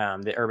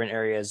 The urban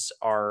areas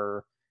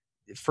are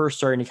first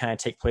starting to kind of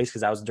take place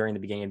because that was during the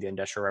beginning of the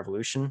Industrial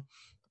Revolution.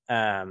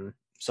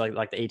 So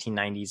like the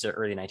 1890s or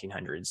early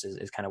 1900s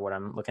is kind of what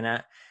I'm looking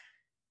at.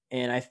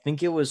 And I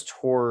think it was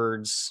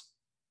towards,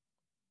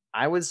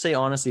 I would say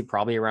honestly,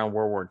 probably around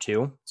World War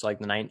II. So like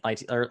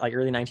like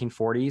early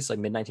 1940s, like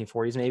mid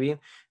 1940s, maybe,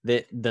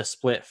 that the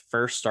split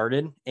first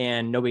started,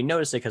 and nobody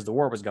noticed it because the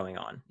war was going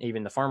on.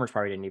 Even the farmers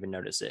probably didn't even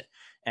notice it.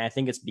 And I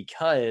think it's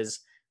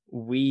because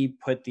we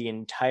put the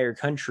entire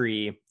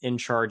country in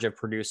charge of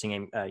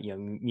producing,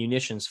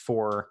 munitions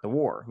for the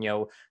war.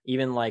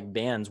 Even like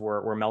bands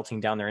were melting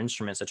down their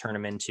instruments to turn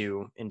them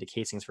into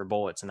casings for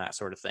bullets and that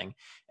sort of thing.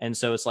 And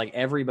so it's like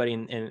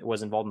everybody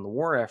was involved in the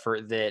war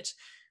effort, that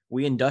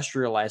we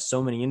industrialized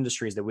so many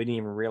industries that we didn't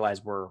even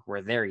realize were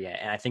there yet.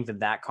 And I think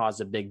that caused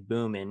a big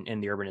boom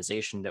in the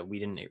urbanization that we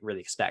didn't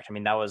really expect. I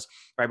mean, that was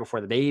right before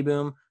the baby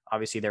boom.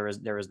 Obviously there was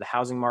the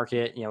housing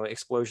market,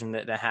 explosion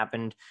that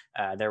happened.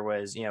 There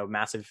was,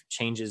 massive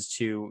changes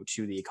to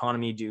the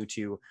economy due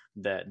to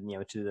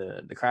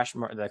the crash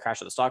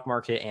of the stock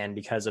market. And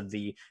because of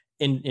the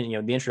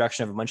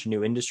introduction of a bunch of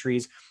new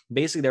industries,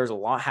 basically there was a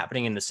lot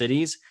happening in the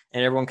cities,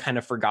 and everyone kind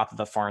of forgot that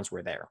the farms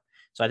were there.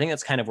 So I think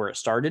that's kind of where it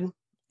started.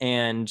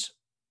 And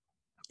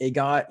it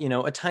got,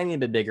 a tiny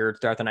bit bigger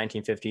throughout the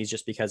 1950s,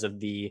 just because of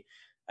the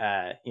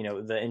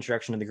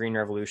introduction of the Green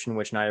Revolution,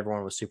 which not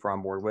everyone was super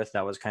on board with.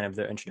 That was kind of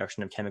the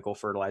introduction of chemical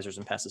fertilizers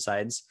and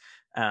pesticides.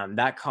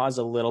 That caused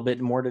a little bit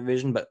more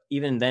division, but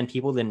even then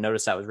people didn't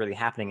notice that was really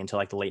happening until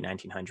like the late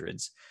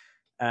 1900s.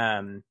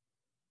 And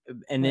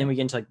then we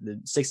get into like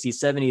the 60s,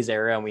 70s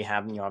era, and we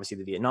have, obviously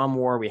the Vietnam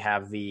War. We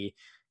have the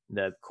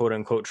quote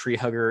unquote tree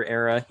hugger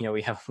era.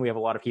 We have a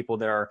lot of people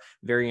that are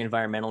very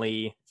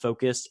environmentally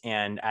focused.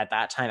 And at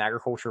that time,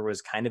 agriculture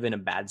was kind of in a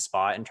bad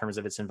spot in terms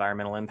of its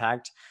environmental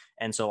impact.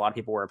 And so a lot of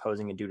people were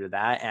opposing it due to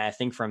that. And I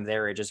think from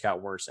there, it just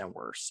got worse and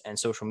worse. And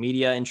social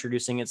media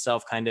introducing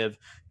itself kind of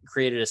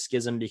created a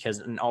schism,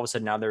 because all of a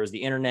sudden now there was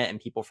the internet, and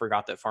people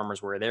forgot that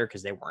farmers were there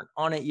because they weren't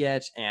on it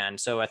yet. And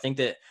so I think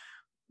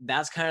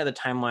that's kind of the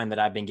timeline that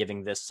I've been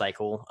giving this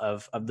cycle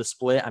of the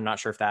split. I'm not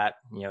sure if that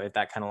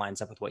kind of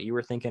lines up with what you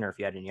were thinking, or if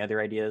you had any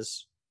other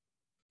ideas.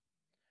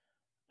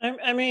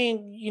 I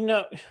mean,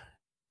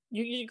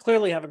 you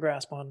clearly have a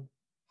grasp on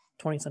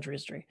 20th century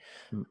history.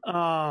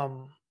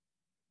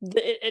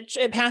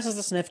 It passes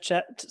the sniff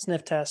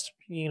test.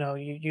 You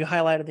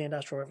highlighted the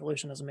Industrial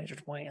Revolution as a major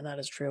point, and that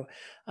is true.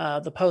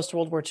 The post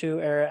World War II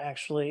era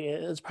actually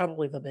is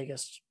probably the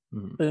biggest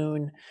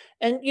boon.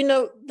 And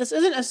this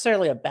isn't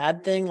necessarily a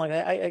bad thing. Like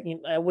I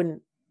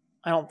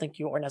don't think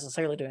you are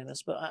necessarily doing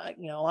this, but a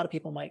lot of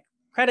people might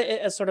credit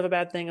it as sort of a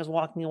bad thing, as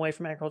walking away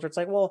from agriculture. It's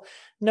like, well,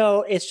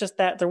 no, it's just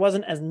that there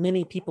wasn't as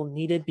many people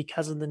needed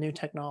because of the new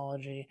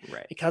technology,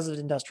 right, because of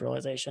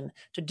industrialization,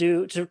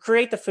 to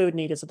create the food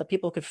needed so that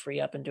people could free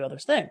up and do other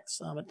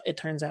things. It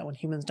turns out when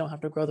humans don't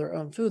have to grow their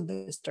own food,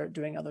 they start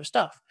doing other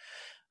stuff.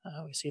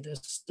 We see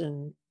this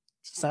in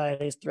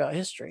societies throughout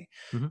history.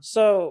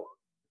 So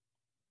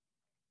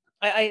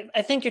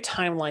I think your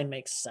timeline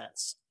makes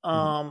sense.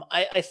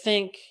 I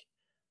think,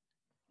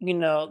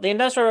 the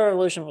Industrial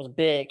Revolution was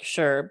big,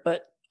 sure,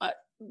 but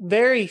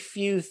very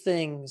few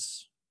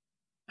things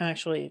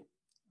actually.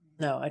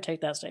 No, I take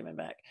that statement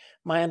back.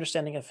 My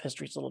understanding of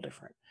history is a little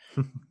different.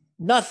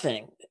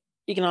 Nothing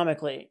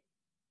economically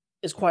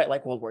is quite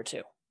like World War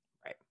II.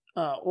 Right.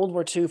 World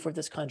War II for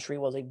this country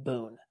was a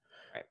boon.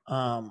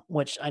 Right.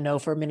 Which I know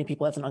for many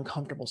people that's an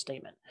uncomfortable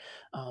statement,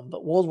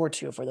 but World War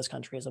II for this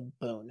country is a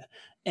boon,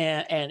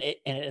 and it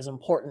is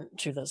important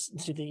to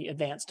the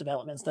advanced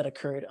developments that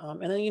occurred.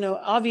 And then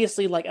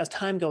obviously, like as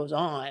time goes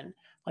on,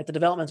 like the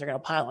developments are going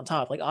to pile on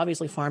top. Like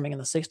obviously, farming in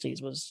the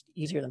 60s was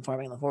easier than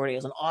farming in the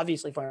 40s, and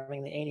obviously farming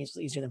in the 80s was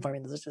easier than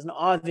farming in the 60s, and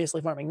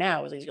obviously farming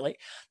now is easier. Like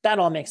that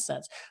all makes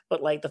sense,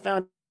 but like the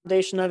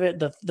foundation of it,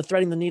 the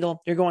threading the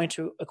needle, you're going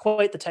to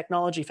equate the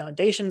technology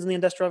foundations in the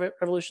Industrial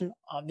Revolution,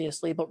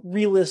 obviously, but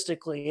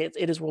realistically,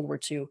 it is World War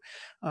II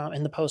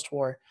and the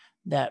post-war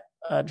that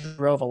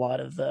drove a lot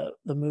of the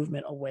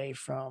movement away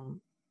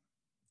from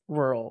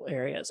rural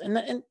areas,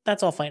 and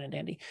that's all fine and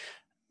dandy.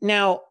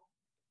 Now,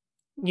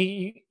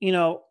 you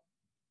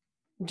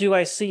do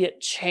I see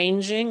it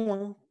changing?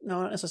 Well,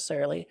 no, not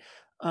necessarily.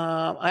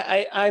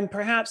 I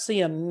perhaps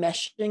see a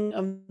meshing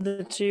of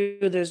the two.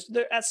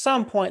 At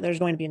some point there's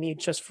going to be a need,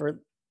 just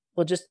for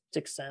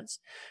logistics sense,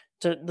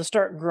 to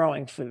start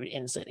growing food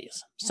in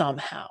cities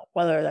somehow,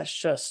 whether that's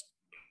just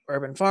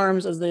urban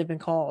farms as they've been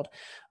called,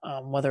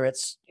 whether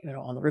it's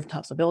on the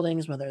rooftops of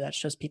buildings, whether that's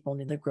just people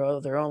need to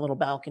grow their own little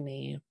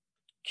balcony,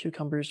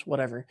 cucumbers,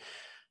 whatever.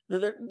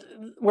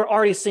 We're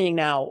already seeing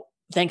now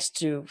thanks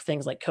to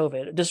things like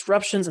COVID,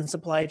 disruptions in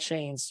supply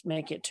chains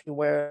make it to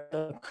where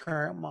the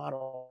current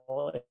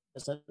model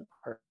isn't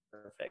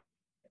perfect.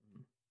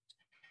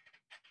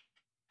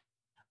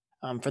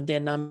 For the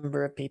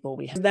number of people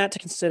we have that to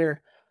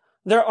consider,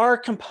 there are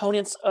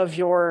components of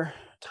your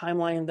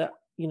timeline that,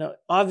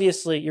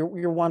 obviously you're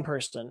one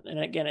person. And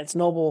again, it's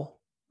noble.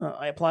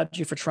 I applaud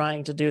you for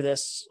trying to do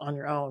this on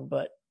your own,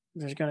 but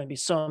there's going to be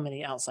so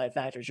many outside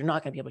factors. You're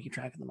not going to be able to keep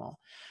track of them all.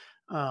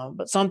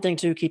 But something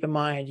to keep in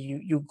mind,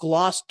 you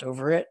glossed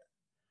over it,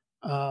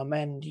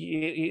 and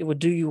it would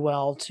do you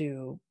well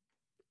to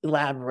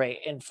elaborate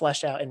and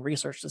flesh out and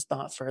research this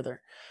thought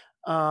further.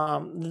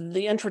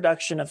 The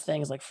introduction of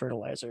things like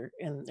fertilizer,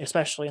 and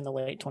especially in the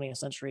late 20th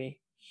century,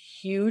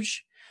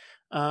 huge.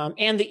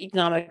 And the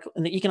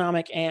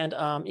economic and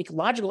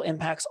ecological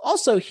impacts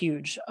also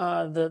huge.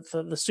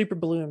 The super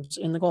blooms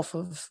in the Gulf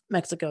of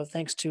Mexico,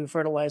 thanks to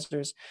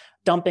fertilizers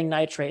dumping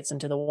nitrates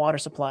into the water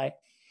supply.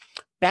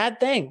 Bad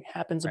thing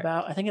happens right.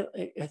 About I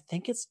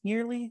think it's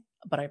yearly,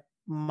 but I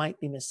might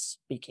be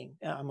misspeaking.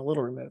 I'm a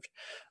little removed.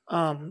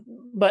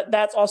 But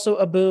that's also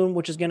a boom,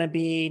 which is going to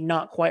be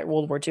not quite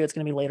World War II. It's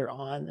going to be later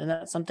on, and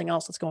that's something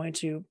else that's going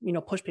to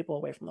push people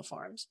away from the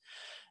farms.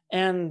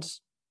 And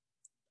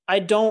I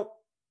don't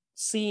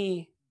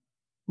see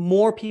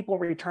more people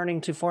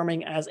returning to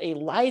farming as a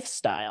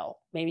lifestyle,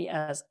 maybe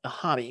as a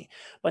hobby,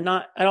 but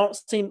I don't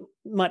see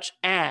much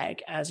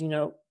ag as,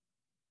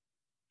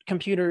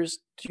 computers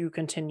to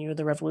continue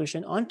the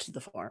revolution onto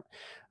the farm.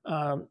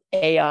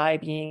 AI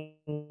being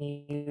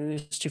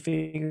used to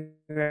figure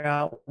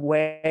out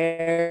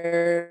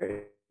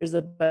where is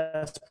the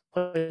best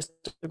place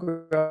to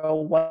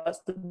grow, what's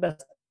the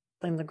best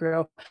thing to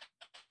grow.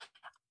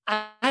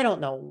 I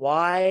don't know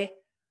why,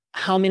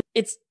 how many,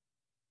 it's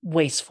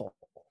wasteful.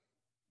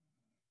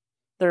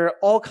 There are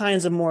all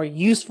kinds of more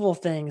useful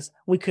things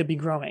we could be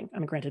growing. I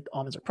mean, granted,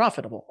 almonds are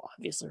profitable,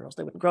 obviously, or else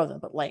they wouldn't grow them.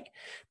 But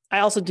I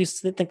also do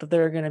think that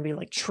there are going to be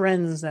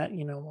trends that,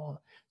 will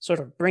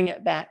sort of bring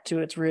it back to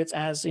its roots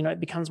as, it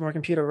becomes more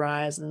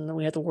computerized, and then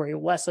we have to worry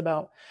less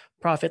about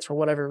profits for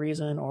whatever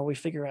reason, or we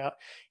figure out,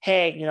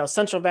 hey,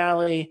 Central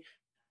Valley,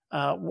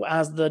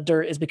 as the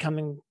dirt is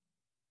becoming,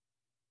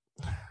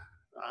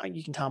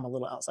 you can tell I'm a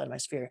little outside my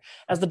sphere.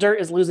 As the dirt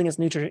is losing its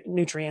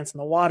nutrients and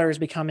the water is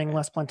becoming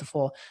less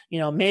plentiful,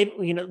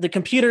 maybe, the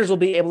computers will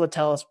be able to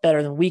tell us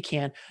better than we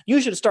can.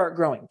 You should start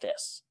growing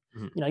this.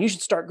 Mm-hmm. You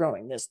should start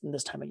growing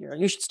this time of year.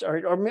 You should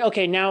start, or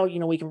okay, now,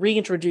 we can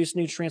reintroduce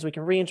nutrients. We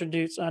can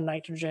reintroduce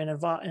nitrogen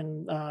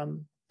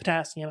and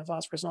potassium and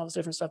phosphorus and all this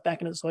different stuff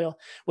back into the soil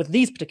with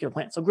these particular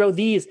plants. So grow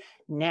these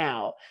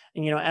now.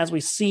 And, as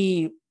we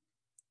see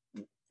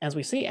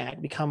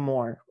ag become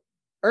more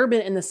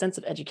urban in the sense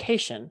of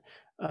education,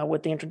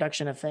 with the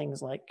introduction of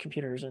things like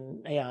computers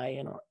and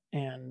AI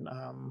and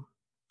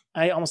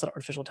I almost said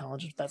artificial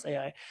intelligence, that's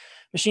AI,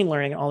 machine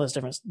learning, and all this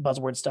different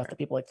buzzword stuff that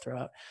people like to throw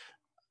out.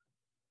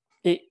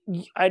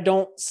 I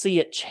don't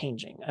see it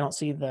changing. I don't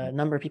see the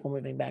number of people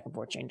moving back and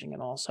forth changing at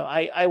all. So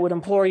I would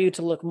implore you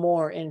to look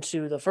more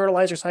into the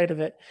fertilizer side of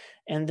it,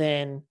 and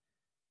then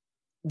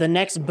the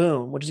next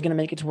boom, which is going to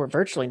make it to where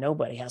virtually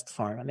nobody has to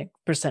farm. I mean,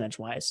 percentage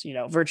wise,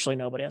 virtually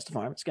nobody has to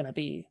farm. It's going to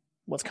be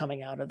what's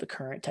coming out of the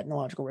current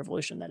technological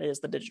revolution that is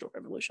the digital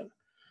revolution.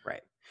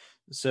 Right.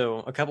 So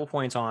a couple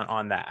points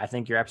on that. I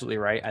think you're absolutely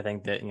right. I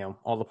think that,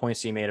 all the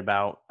points you made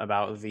about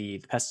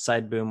the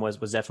pesticide boom was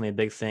definitely a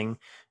big thing.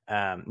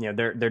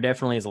 There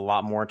definitely is a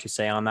lot more to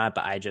say on that,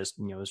 but I just,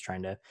 was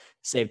trying to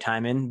save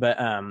time in, but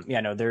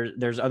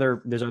there's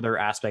other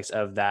aspects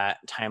of that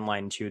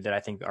timeline too, that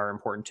I think are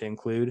important to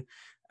include.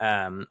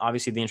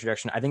 Obviously the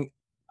introduction,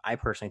 I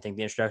personally think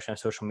the introduction of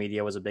social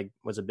media was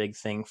a big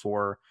thing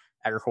for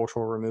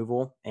agricultural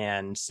removal,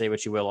 and say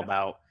what you will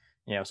about,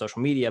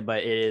 social media,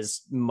 but it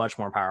is much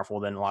more powerful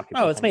than a lot of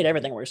people. Oh, it's made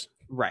everything worse.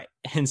 Right.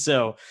 And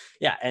so,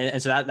 yeah.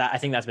 And so that I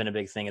think that's been a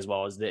big thing as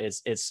well, is that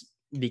it's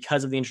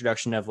because of the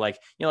introduction of like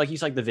you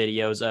see the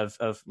videos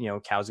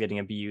of cows getting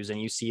abused,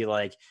 and you see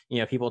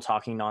people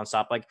talking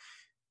nonstop, like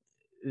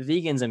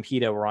vegans and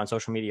PETA were on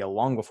social media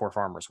long before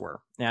farmers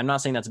were. And I'm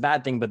not saying that's a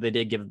bad thing, but they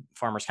did give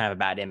farmers kind of a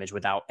bad image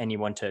without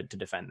anyone to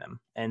defend them.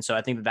 And so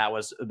I think that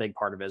was a big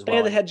part of it as well. They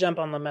had the head jump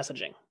on the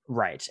messaging.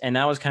 Right. And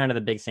that was kind of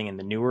the big thing in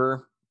the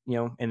newer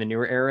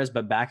eras,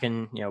 but back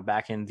in the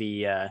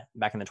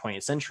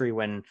 20th century,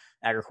 when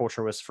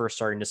agriculture was first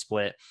starting to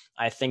split,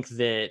 I think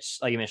that,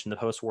 like you mentioned, the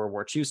post-World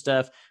War II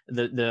stuff,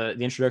 the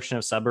introduction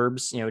of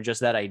suburbs, just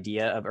that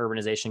idea of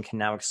urbanization can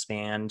now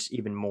expand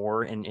even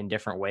more in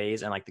different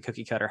ways, and like the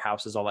cookie cutter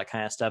houses, all that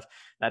kind of stuff,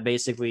 that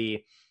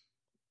basically,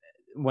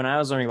 when I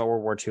was learning about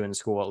World War II in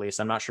school, at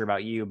least, I'm not sure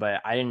about you, but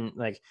I didn't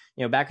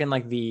back in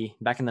the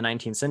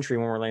 19th century,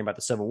 when we're learning about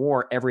the Civil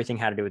War, everything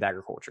had to do with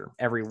agriculture.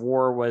 Every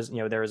war was,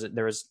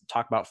 there was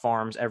talk about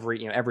farms.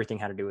 Everything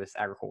had to do with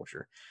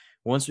agriculture.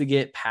 Once we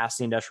get past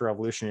the Industrial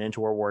Revolution and into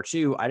World War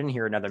II, I didn't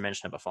hear another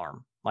mention of a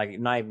farm.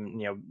 Not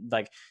even,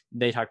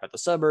 they talked about the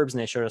suburbs,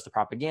 and they showed us the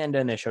propaganda,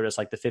 and they showed us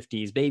the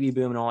 50s baby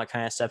boom and all that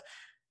kind of stuff.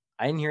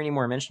 I didn't hear any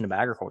more mention about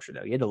agriculture,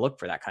 though. You had to look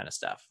for that kind of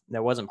stuff.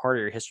 That wasn't part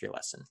of your history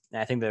lesson.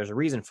 And I think there's a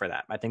reason for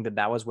that. I think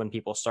that was when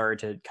people started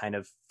to kind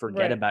of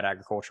forget about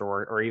agriculture,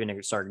 or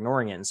even start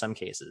ignoring it in some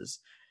cases.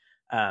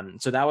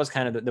 So that was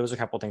kind of, those are a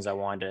couple of things I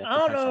wanted to I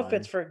don't touch know if on.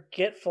 it's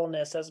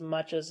forgetfulness as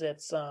much as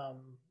it's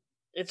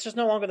just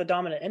no longer the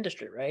dominant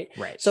industry, right?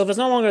 Right. So if it's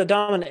no longer the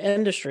dominant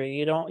industry,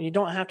 you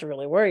don't have to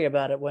really worry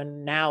about it,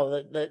 when now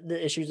the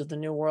issues of the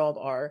new world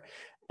are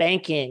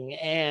banking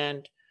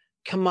and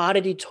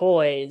commodity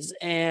toys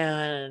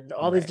and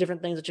all these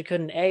different things that you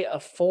couldn't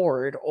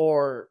afford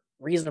or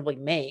reasonably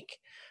make.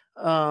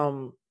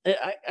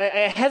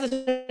 I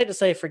hesitate to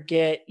say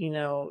forget,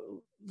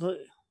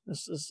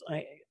 this is,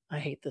 I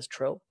hate this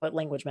trope, but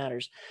language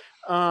matters.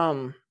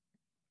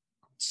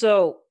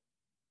 So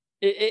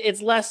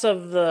it's less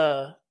of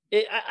the,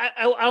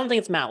 I don't think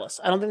it's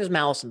malice. I don't think there's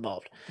malice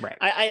involved. Right.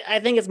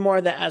 I think it's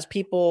more that as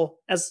people,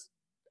 as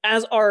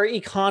our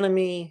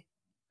economy,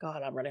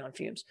 God, I'm running on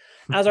fumes.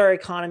 As our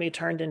economy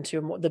turned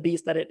into the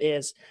beast that it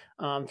is,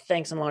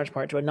 thanks in large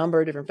part to a number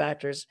of different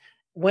factors.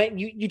 When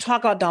you talk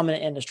about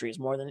dominant industries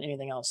more than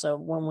anything else. So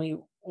when we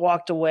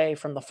walked away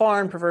from the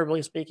farm,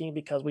 proverbially speaking,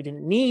 because we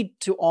didn't need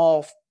to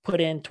all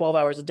put in 12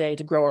 hours a day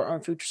to grow our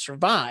own food to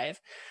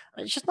survive,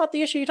 it's just not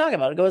the issue you talk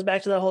about. It goes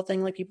back to the whole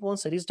thing, like people in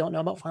cities don't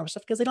know about farm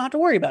stuff because they don't have to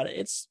worry about it.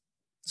 It's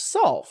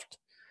solved.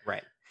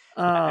 Right.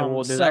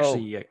 Well, there's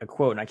actually a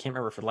quote, and I can't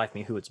remember for the life of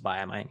me who it's by.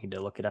 I might need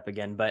to look it up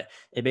again, but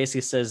it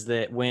basically says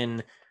that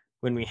when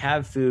we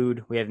have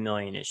food, we have a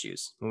million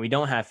issues. When we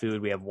don't have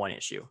food, we have one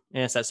issue.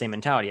 And it's that same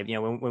mentality of,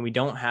 when we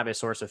don't have a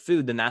source of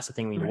food, then that's the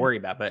thing we need to worry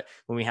about. But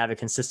when we have a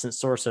consistent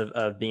source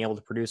of being able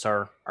to produce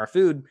our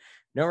food,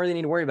 we don't really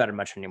need to worry about it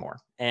much anymore.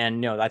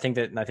 And I think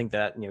that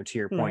to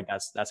your point,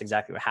 that's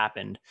exactly what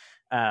happened.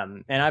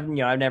 And I've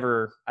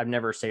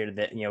never stated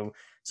that,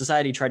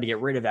 society tried to get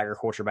rid of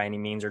agriculture by any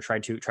means, or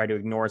tried to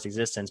ignore its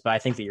existence. But I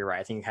think that you're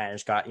right. I think it kind of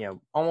just got,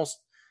 almost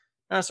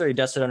not necessarily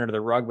dusted under the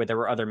rug, but there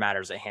were other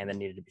matters at hand that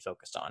needed to be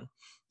focused on.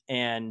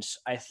 And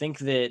I think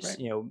that,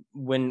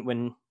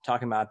 when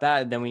talking about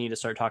that, then we need to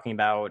start talking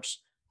about,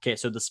 okay,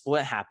 so the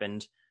split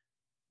happened.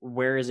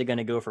 Where is it going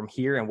to go from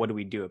here, and what do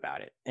we do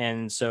about it?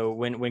 And so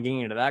when getting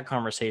into that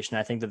conversation,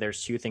 I think that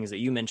there's two things that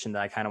you mentioned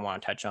that I kind of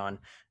want to touch on.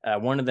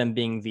 One of them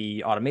being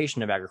the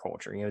automation of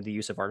agriculture, the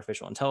use of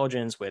artificial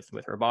intelligence with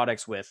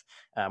robotics, with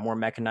more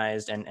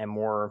mechanized and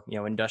more,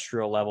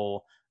 industrial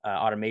level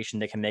automation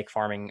that can make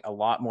farming a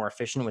lot more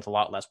efficient with a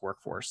lot less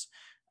workforce.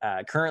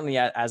 Currently,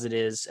 as it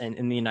is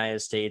in the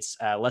United States,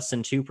 less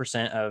than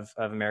 2% of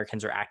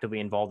Americans are actively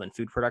involved in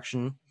food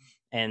production.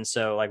 And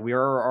so we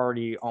are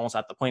already almost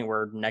at the point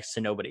where next to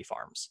nobody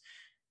farms.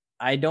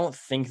 I don't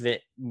think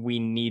that we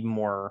need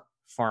more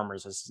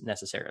farmers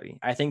necessarily.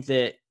 I think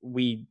that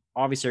we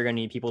obviously are going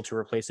to need people to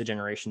replace the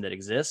generation that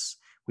exists.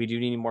 We do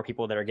need more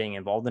people that are getting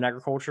involved in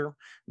agriculture,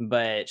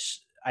 but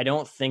I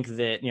don't think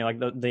that,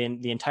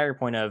 the entire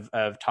point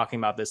of talking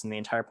about this, and the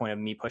entire point of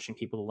me pushing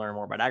people to learn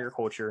more about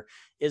agriculture,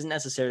 isn't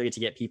necessarily to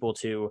get people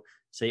to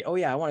say, oh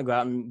yeah, I want to go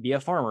out and be a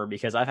farmer,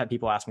 because I've had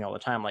people ask me all the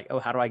time, like, oh,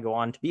 how do I go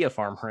on to be a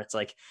farmer? It's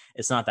like,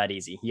 it's not that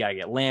easy. You got to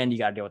get land, you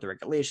got to deal with the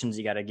regulations,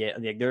 you got to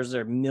get, there's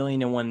a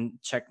million and one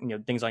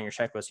things on your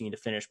checklist you need to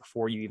finish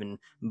before you even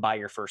buy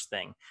your first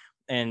thing.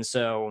 And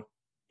so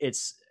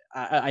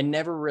I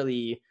never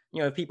really,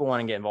 if people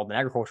want to get involved in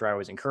agriculture, I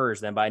always encourage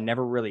them, but I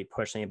never really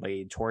push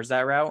anybody towards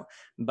that route.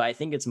 But I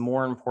think it's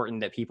more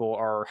important that people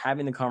are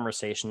having the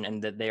conversation,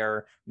 and that they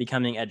are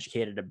becoming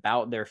educated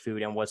about their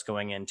food and what's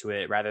going into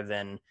it, rather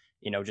than,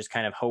 just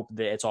kind of hope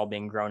that it's all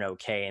being grown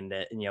okay, and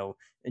that,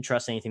 and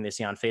trust anything they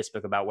see on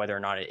Facebook about whether or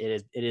not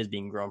it is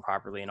being grown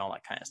properly and all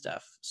that kind of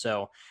stuff.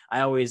 So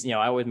I always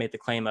make the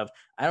claim of,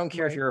 I don't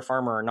care if you're a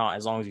farmer or not,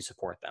 as long as you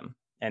support them.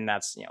 And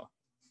that's,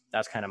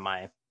 that's kind of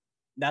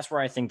that's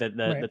where I think that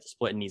the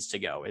split needs to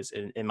go, is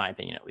in my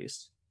opinion, at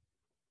least.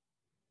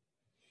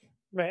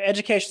 Right.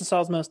 Education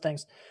solves most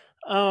things.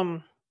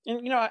 And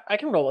I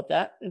can roll with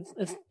that.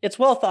 It's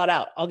well thought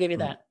out. I'll give you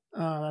that.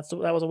 That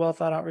was a well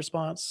thought out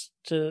response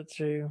to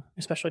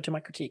especially to my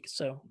critique.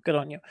 So good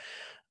on you.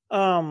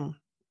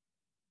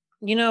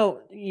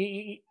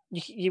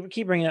 You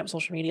keep bringing up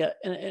social media,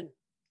 and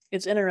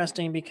it's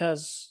interesting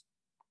because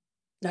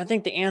I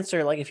think the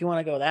answer, like, if you want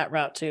to go that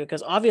route too,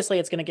 because obviously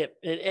it's going to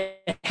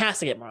it has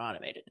to get more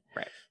automated.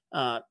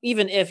 Right.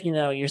 Even if,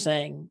 you're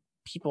saying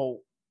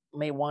people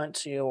may want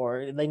to,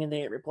 or they need to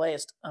get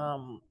replaced,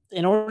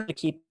 in order to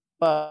keep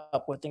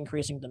up with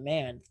increasing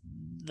demand,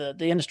 the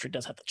industry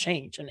does have to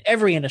change, and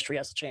every industry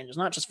has to change. It's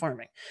not just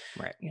farming.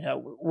 Right.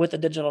 With the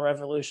digital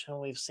revolution,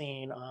 we've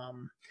seen,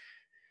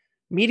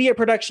 media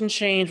production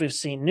change. We've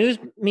seen news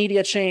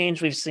media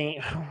change. We've seen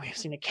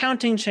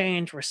accounting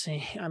change.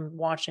 I'm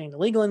watching the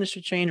legal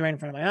industry change right in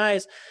front of my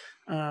eyes.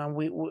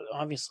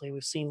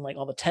 We've seen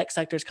all the tech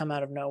sectors come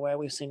out of nowhere.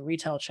 We've seen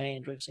retail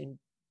change. We've seen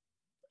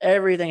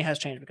everything has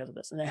changed because of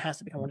this, and it has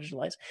to become more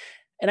digitalized.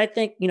 And I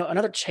think,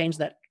 another change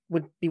that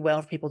would be well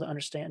for people to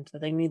understand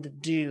that they need to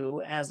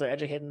do as they're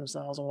educating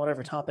themselves on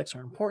whatever topics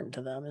are important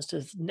to them, is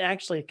to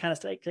actually kind of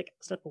take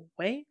a step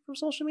away from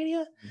social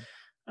media,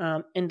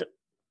 and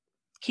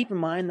keep in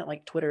mind that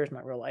like Twitter is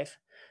not real life.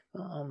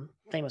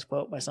 Famous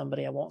quote by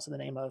somebody I won't say the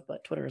name of,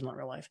 but Twitter is not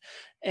real life.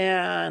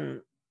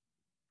 And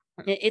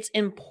it's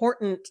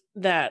important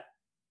that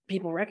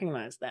people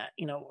recognize that,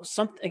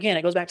 again,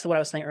 it goes back to what I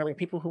was saying earlier.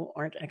 People who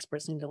aren't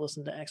experts need to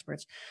listen to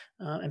experts,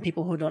 and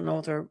people who don't know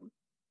what they're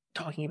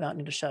talking about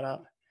need to shut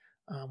up,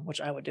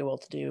 which I would do well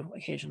to do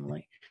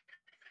occasionally.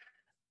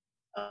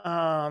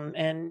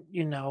 And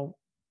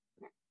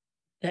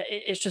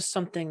it's just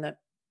something that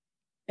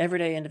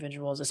everyday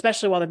individuals,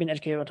 especially while they're being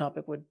educated on a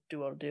topic, would do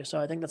well to do. So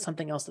I think that's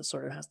something else that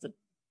sort of has to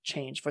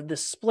change for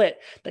this split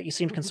that you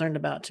seem concerned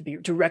about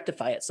to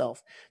rectify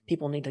itself.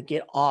 People need to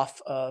get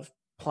off of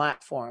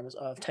platforms,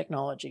 of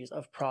technologies,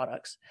 of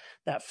products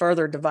that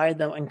further divide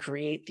them and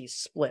create these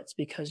splits,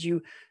 because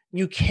you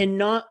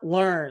cannot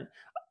learn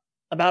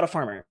about a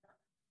farmer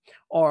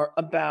or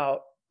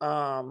about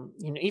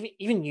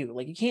even you,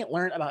 like, you can't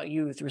learn about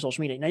you through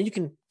social media. Now you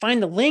can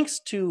find the links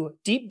to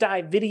deep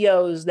dive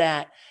videos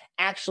that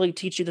actually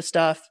teach you the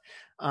stuff.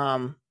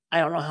 I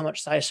don't know how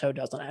much SciShow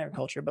does on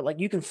agriculture, but like,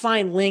 you can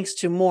find links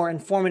to more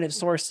informative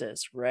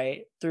sources,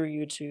 right? Through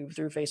YouTube,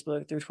 through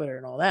Facebook, through Twitter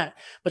and all that.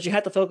 But you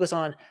have to focus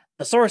on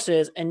the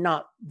sources and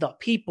not the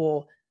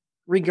people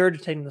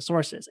regurgitating the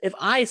sources. If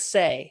I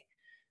say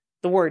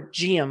the word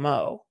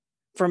GMO,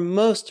 for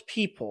most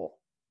people,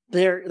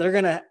 they're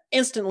going to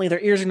instantly, their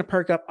ears are going to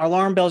perk up.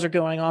 Alarm bells are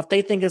going off.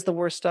 They think it's the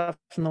worst stuff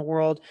in the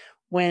world,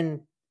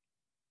 when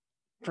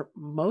for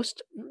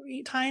most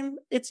time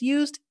it's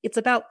used, it's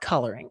about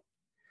coloring.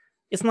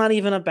 It's not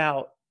even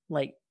about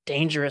like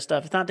dangerous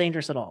stuff. It's not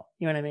dangerous at all.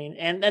 You know what I mean?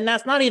 And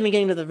that's not even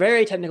getting to the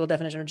very technical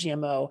definition of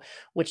GMO,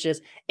 which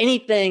is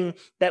anything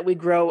that we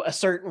grow a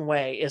certain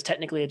way is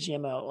technically a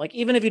GMO. Like,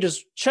 even if you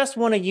just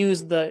want to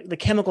use the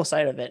chemical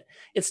side of it,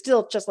 it's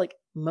still just like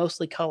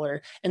mostly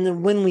color. And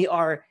then when we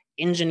are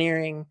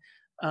engineering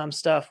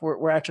stuff,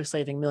 we're actually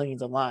saving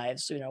millions of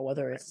lives,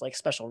 whether it's like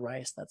special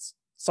rice that's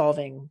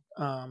solving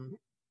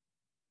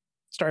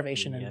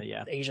starvation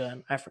in Asia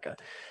and Africa.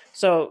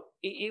 So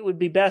it would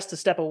be best to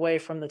step away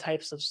from the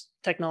types of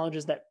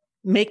technologies that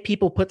make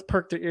people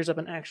perk their ears up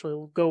and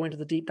actually go into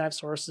the deep dive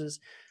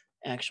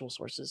actual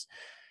sources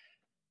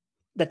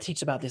that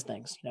teach about these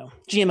things.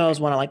 GMO is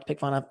one I like to pick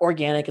fun of.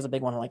 Organic is a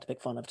big one I like to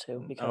pick fun of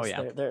too, because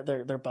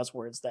they're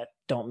buzzwords that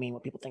don't mean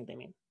what people think they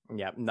mean.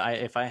 Yeah,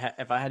 if I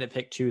had to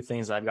pick two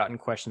things I've gotten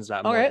questions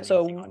about. All right,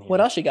 so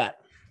what else you got?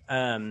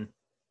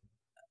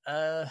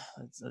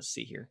 Let's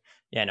see here.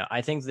 Yeah, no,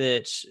 I think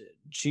that,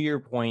 to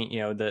your point,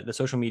 the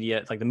social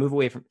media, like the move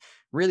away from,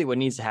 really what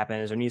needs to happen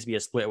is there needs to be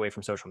a split away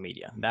from social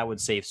media. That would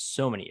save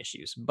so many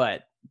issues,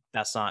 but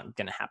that's not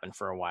going to happen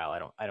for a while.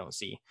 I don't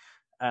see.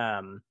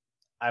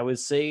 I would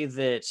say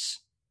that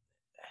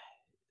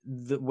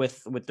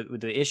with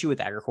the issue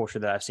with agriculture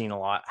that I've seen a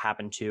lot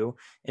happen too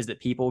is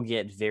that people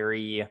get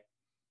very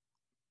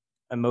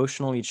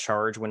emotionally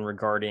charged when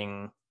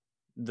regarding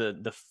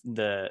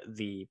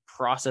the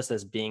process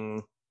that's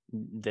being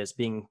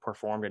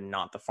performed and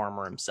not the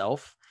farmer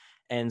himself.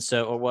 And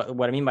so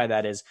what I mean by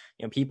that is,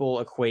 people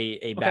equate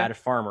a bad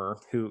farmer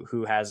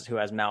who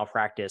has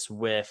malpractice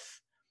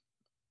with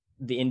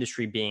the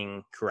industry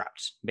being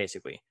corrupt,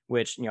 basically,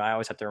 which, I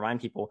always have to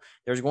remind people,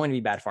 there's going to be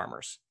bad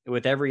farmers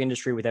with every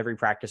industry, with every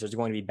practice. There's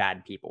going to be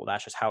bad people.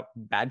 That's just how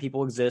bad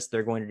people exist.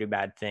 They're going to do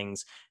bad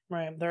things.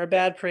 Right. There are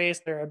bad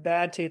priests. There are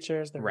bad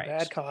teachers. There are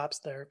bad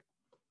cops.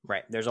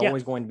 Right. There's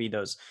always going to be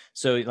those.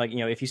 So, like,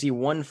 if you see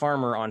one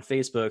farmer on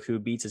Facebook who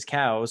beats his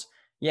cows,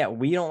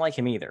 we don't like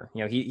him either.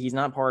 He's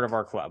not part of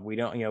our club. We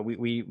don't,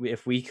 we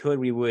if we could,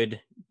 we would,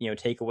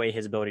 take away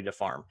his ability to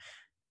farm.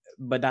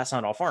 But that's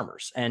not all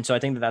farmers. And so I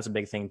think that that's a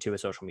big thing too with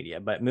social media.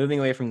 But moving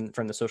away from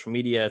the social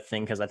media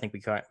thing, because I think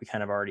we kind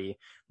of already,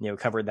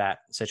 covered that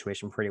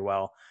situation pretty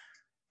well.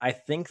 I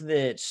think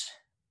that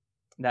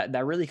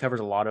really covers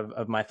a lot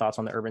of my thoughts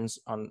on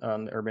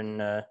the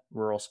urban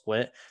rural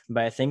split.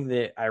 But I think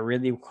that I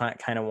really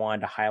kind of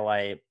wanted to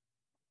highlight,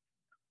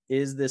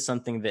 is this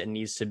something that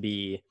needs to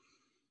be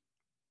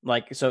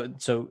like, so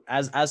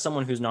as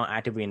someone who's not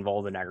actively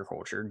involved in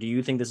agriculture, do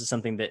you think this is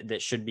something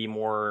that should be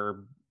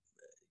more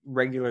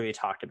regularly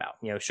talked about?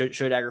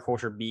 Should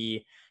agriculture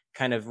be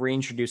kind of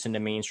reintroduced into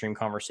mainstream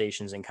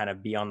conversations and kind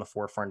of be on the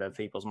forefront of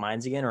people's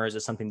minds again? Or is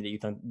it something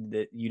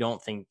that you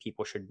don't think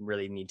people should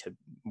really need to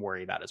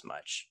worry about as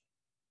much?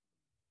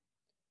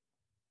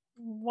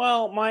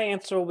 Well, my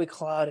answer will be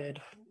clouded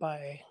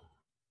by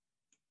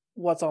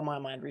what's on my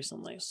mind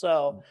recently.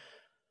 So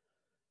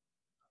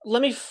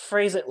let me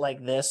phrase it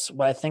like this.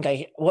 What I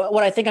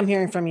think I'm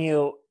hearing from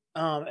you,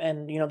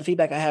 and the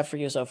feedback I have for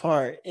you so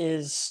far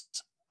is,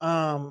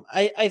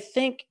 I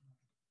think,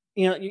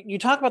 you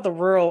talk about the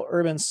rural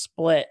urban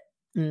split,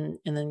 and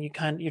then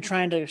you're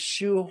trying to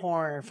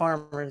shoehorn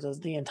farmers as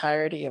the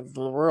entirety of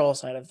the rural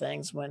side of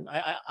things, when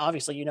I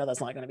obviously,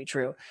 that's not going to be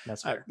true.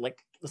 That's fair.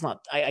 It's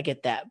not, I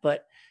get that,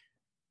 but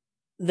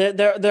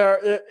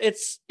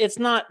it's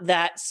not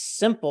that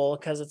simple,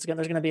 because there's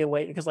going to be a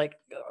way, because, like,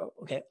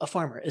 a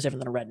farmer is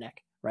different than a redneck,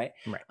 right?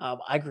 Right.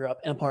 I grew up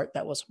in a part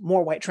that was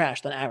more white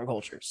trash than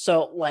agriculture.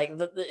 So like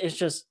it's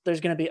just,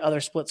 there's going to be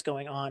other splits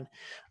going on.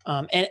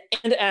 And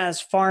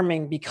as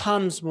farming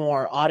becomes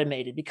more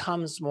automated,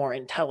 becomes more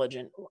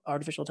intelligent,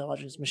 artificial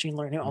intelligence, machine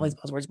learning, all these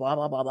buzzwords, blah,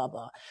 blah, blah, blah,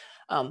 blah.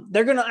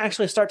 They're going to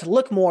actually start to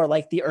look more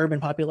like the urban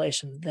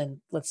population than,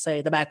 let's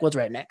say, the backwoods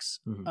rednecks,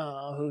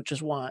 who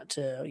just want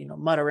to,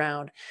 mud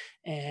around.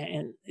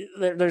 And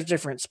there's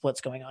different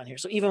splits going on here.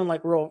 So even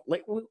like rural,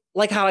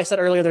 like how I said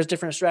earlier, there's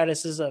different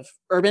stratus of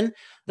urban.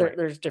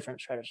 There's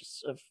different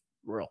stratus of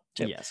rural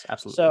too. Yes,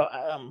 absolutely. So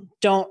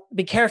don't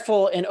be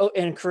careful in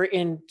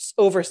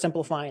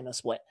oversimplifying the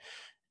split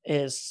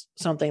is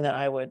something that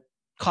I would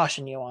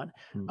caution you on.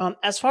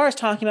 As far as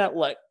talking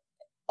about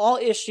all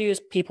issues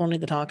people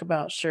need to talk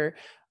about, sure.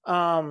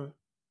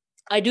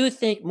 I do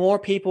think more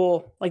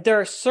people,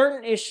 there are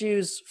certain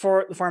issues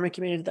for the farming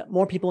community that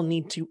more people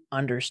need to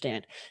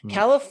understand.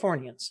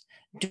 Californians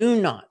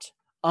do not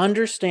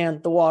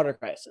understand the water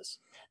crisis.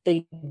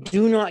 They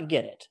do not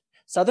get it.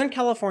 Southern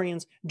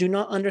Californians do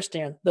not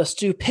understand the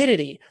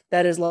stupidity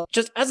that is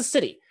just as a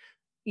city,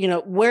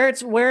 where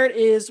it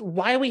is,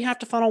 why we have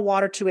to funnel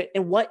water to it,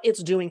 and what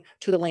it's doing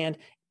to the land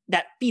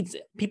that feeds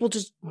it. People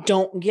just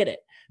don't get it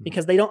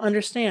because they don't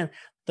understand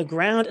the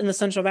ground in the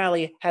Central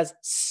Valley has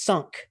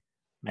sunk.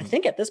 I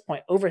think at this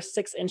point over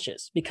 6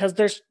 inches because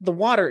the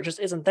water just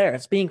isn't there.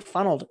 It's being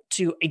funneled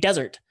to a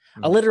desert,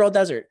 a literal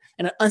desert,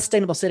 in an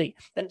unsustainable city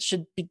that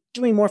should be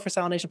doing more for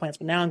salination plants.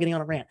 But now I'm getting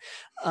on a rant.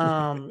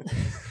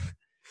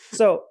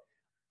 So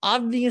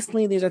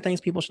obviously these are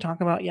things people should talk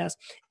about. Yes.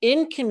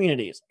 In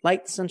communities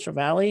like the Central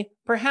Valley,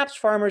 perhaps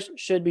farmers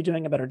should be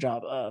doing a better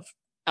job of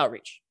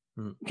outreach.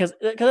 Because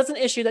that's an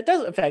issue that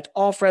does affect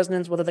all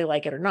Fresnans, whether they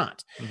like it or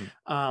not.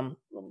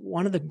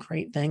 One of the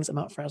great things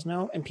about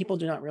Fresno, and people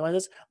do not realize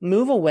this,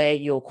 move away,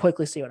 you'll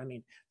quickly see what I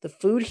mean. The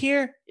food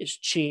here is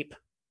cheap.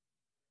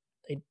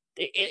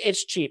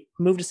 It's cheap.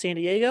 Move to San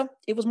Diego,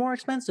 it was more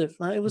expensive.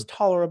 It was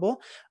tolerable.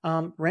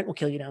 Rent will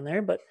kill you down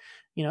there, but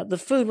the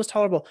food was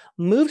tolerable.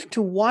 Moved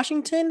to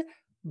Washington,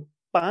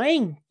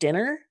 buying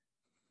dinner,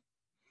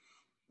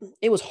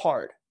 it was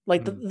hard.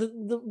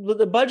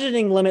 The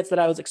budgeting limits that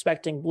I was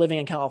expecting living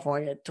in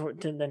California to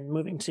then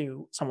moving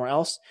to somewhere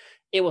else,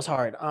 it was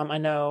hard. I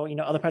know,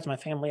 other parts of my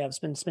family, I've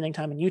been spending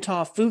time in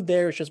Utah. Food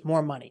there is just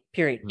more money,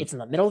 period. It's in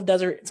the middle of the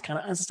desert. It's kind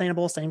of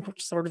unsustainable, same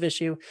sort of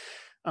issue.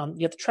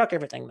 You have to truck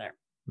everything there.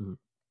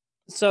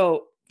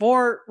 So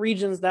for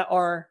regions that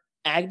are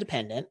ag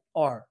dependent,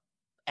 or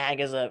ag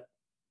is a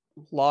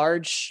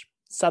large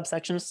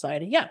subsection of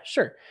society, yeah,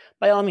 sure,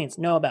 by all means,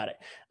 know about it.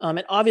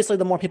 And obviously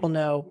the more people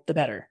know, the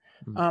better.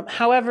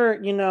 However,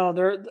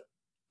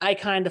 I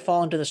kind of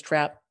fall into this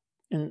trap,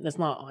 and it's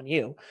not on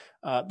you.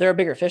 There are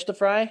bigger fish to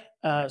fry.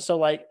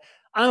 So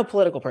I'm a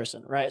political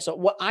person, right? So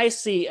what I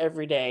see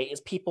every day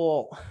is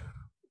people.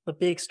 The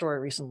big story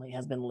recently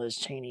has been Liz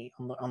Cheney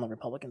on the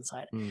Republican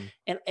side,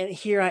 and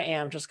here I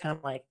am, just kind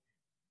of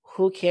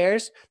who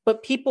cares?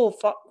 But people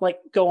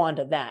go on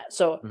to that.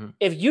 So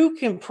if you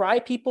can pry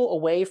people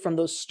away from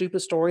those stupid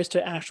stories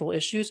to actual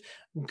issues,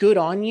 good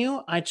on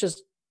you. I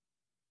just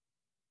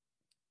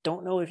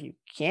don't know if you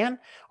can,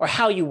 or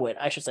how you would.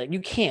 I should say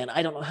you can.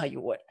 I don't know how you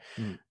would,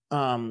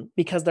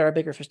 because there are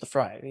bigger fish to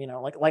fry.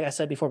 Like I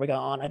said before we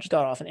got on, I just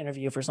got off an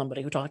interview for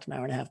somebody who talked an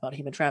hour and a half about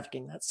human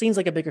trafficking. That seems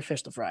like a bigger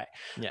fish to fry.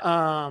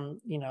 Yeah.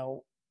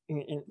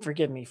 And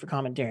forgive me for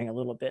commandeering a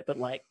little bit, but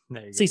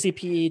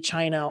CCP,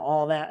 China,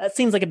 all that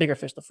seems like a bigger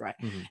fish to fry.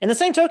 In the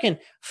same token,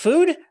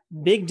 food,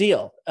 big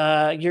deal.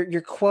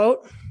 Your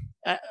quote,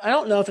 I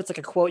don't know if it's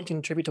a quote you can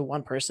attribute to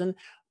one person,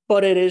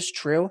 but it is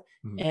true.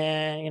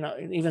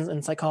 And even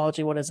in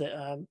psychology, what is it?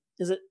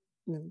 Is it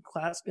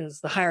class? Is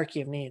the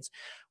hierarchy of needs?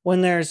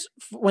 When there's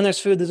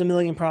food, there's a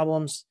million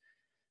problems.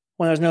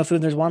 When there's no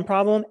food, there's one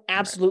problem.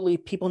 Absolutely,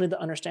 people need to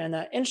understand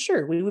that. And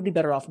sure, we would be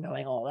better off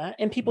knowing all that.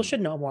 And people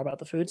should know more about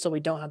the food, so we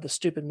don't have the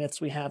stupid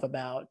myths we have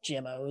about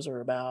GMOs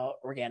or about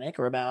organic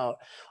or about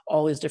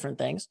all these different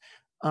things.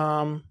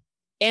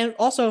 And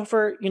also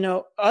for,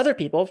 other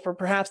people, for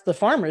perhaps the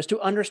farmers, to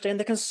understand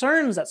the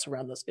concerns that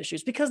surround those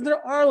issues, because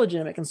there are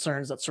legitimate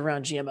concerns that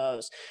surround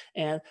GMOs.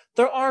 And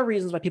there are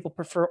reasons why people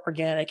prefer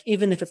organic,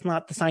 even if it's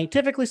not the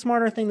scientifically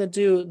smarter thing to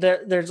do.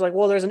 There's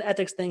there's an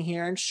ethics thing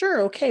here. And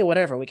sure, okay,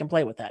 whatever, we can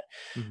play with that.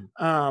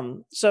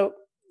 So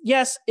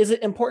yes, is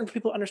it important for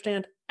people to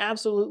understand?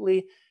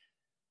 Absolutely.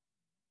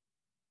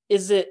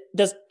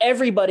 Does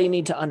everybody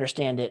need to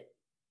understand it?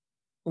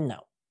 No.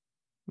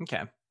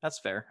 Okay. That's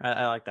fair.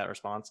 I like that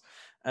response.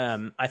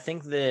 I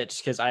think that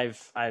because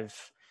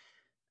I've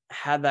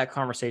had that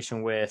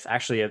conversation with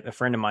actually a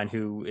friend of mine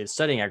who is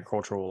studying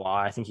agricultural law.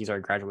 I think he's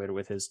already graduated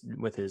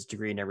with his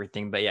degree and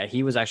everything. But yeah,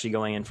 he was actually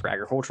going in for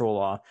agricultural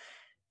law,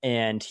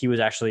 and he was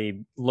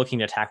actually looking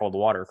to tackle the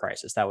water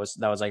crisis. That was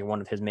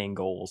one of his main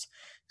goals.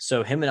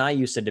 So him and I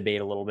used to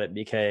debate a little bit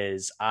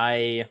because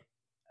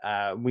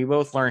we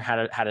both learned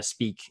how to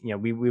speak.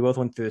 We both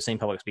went through the same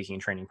public speaking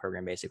training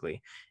program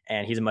basically,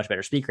 and he's a much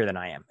better speaker than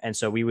I am. And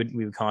so we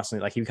would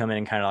constantly he would come in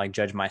and kind of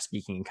judge my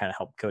speaking and kind of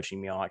help coaching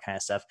me, all that kind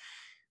of stuff.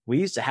 we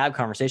used to have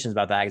conversations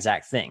about that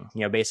exact thing.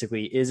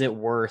 Basically, is it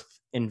worth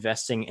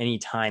investing any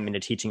time into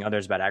teaching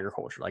others about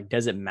agriculture? Like,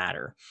 does it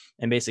matter?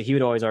 And basically, he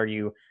would always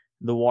argue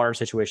the water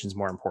situation is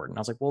more important.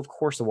 I was like, well, of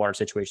course the water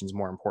situation is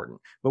more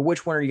important, but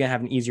which one are you going to have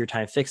an easier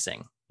time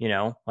fixing?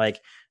 Like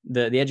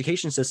the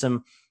education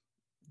system,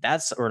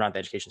 or not the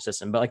education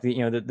system, but like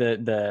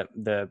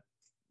the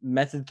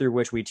method through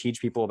which we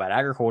teach people about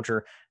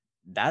agriculture,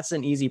 that's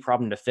an easy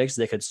problem to fix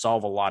that could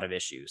solve a lot of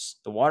issues.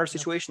 The water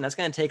situation, that's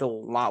going to take a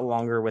lot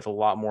longer with a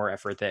lot more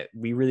effort that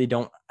we really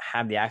don't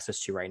have the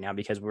access to right now,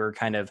 because we're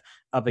kind of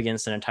up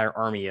against an entire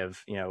army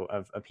of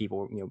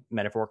people,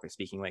 metaphorically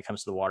speaking, when it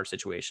comes to the water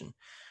situation.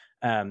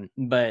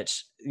 But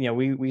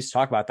we used to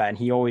talk about that, and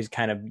he always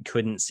kind of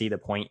couldn't see the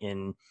point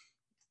in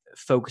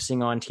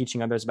focusing on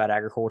teaching others about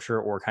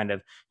agriculture, or kind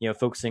of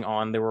focusing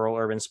on the rural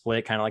urban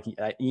split, kind of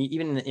like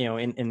even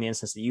in the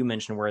instance that you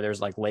mentioned, where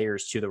there's like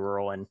layers to the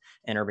rural and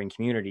urban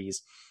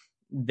communities,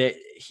 that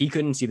he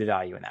couldn't see the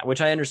value in that.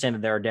 Which I understand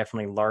that there are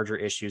definitely larger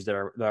issues that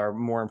are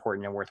more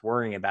important and worth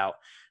worrying about,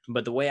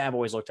 but the way I've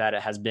always looked at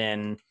it has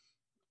been,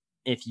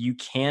 if you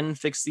can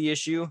fix the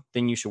issue,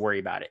 then you should worry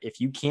about it. If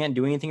you can't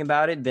do anything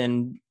about it,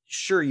 then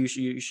sure, you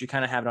should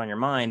kind of have it on your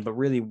mind, but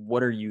really,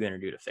 what are you going to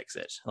do to fix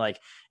it? Like,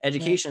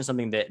 education is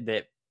something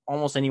that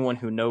almost anyone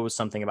who knows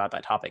something about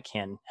that topic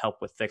can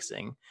help with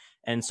fixing.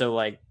 And so,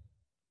 like,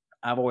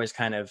 I've always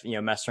kind of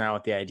messed around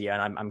with the idea,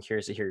 and I'm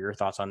curious to hear your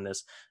thoughts on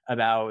this,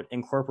 about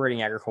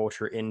incorporating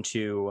agriculture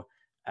into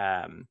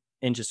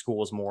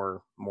schools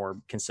more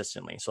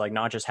consistently. So, like,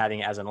 not just having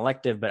it as an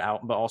elective, but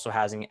also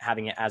having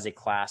it as a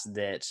class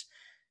that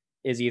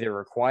is either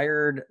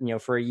required,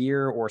 for a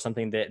year, or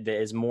something that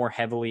is more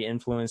heavily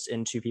influenced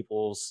into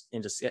people's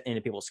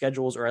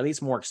schedules, or at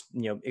least more,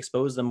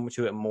 expose them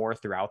to it more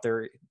throughout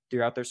their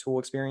school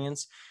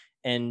experience,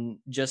 and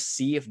just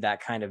see if that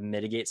kind of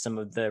mitigates some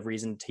of the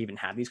reason to even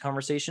have these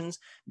conversations.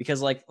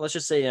 Because, like, let's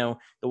just say,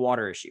 the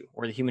water issue,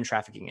 or the human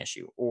trafficking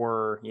issue,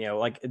 or,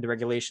 like the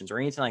regulations or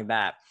anything like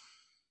that.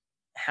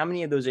 How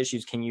many of those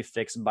issues can you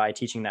fix by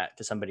teaching that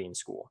to somebody in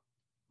school?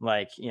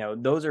 Like,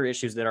 those are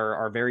issues that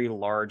are very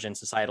large and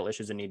societal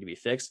issues that need to be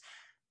fixed.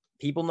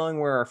 People knowing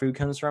where our food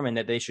comes from and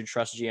that they should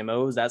trust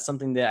GMOs, that's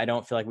something that I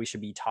don't feel like we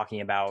should be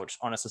talking about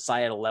on a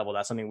societal level.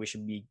 That's something we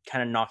should be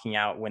kind of knocking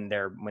out when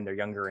they're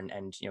younger,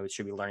 and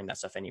should be learning that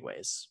stuff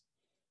anyways.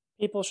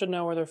 People should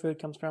know where their food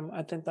comes from.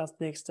 I think that's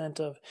the extent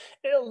of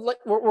it. Like,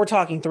 we're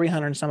talking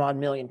 300 and some odd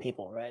million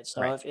people, right?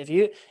 So right.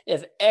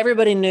 if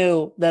everybody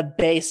knew the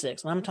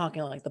basics, and I'm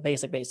talking like the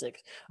basics of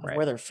right.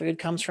 where their food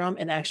comes from,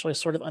 and actually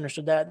sort of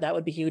understood that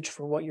would be huge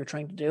for what you're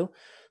trying to do.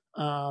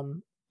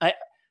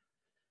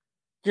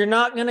 You're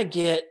not going to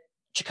get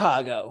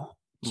Chicago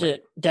to right.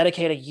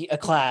 dedicate a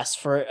class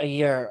for a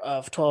year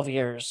of 12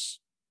 years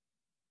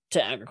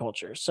to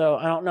agriculture. So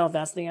I don't know if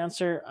that's the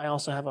answer. I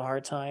also have a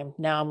hard time.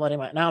 Now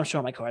I'm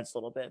showing my cards a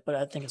little bit, but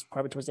I think it's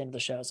probably towards the end of the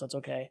show, so it's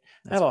okay.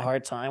 I have a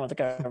hard time with the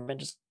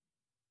government just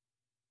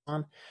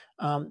on.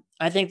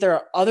 I think there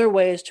are other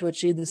ways to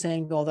achieve the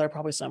same goal that are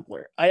probably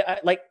simpler.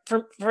 I like,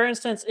 for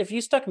instance, if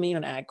you stuck me in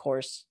an ag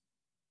course,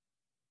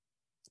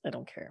 I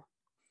don't care.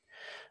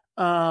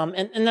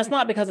 And that's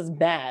not because it's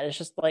bad. It's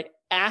just like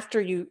after,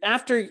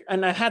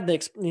 and I've had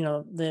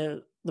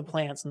the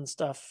plants and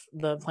stuff,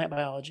 the plant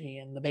biology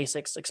and the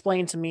basics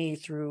explained to me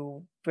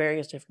through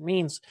various different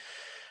means.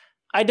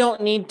 I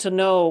don't need to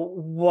know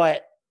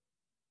what'd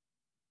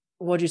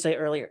you say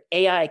earlier?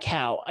 AI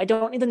cow. I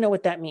don't need to know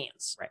what that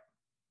means. Right.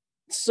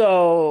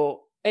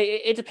 So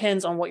it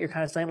depends on what you're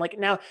kind of saying. Like,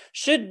 now,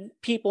 should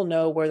people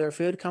know where their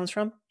food comes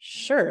from?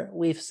 Sure.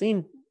 We've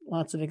seen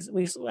lots of,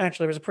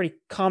 there was a pretty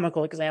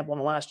comical example in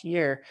the last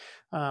year.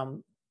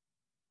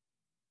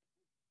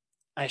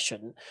 I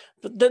shouldn't.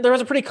 But there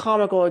was a pretty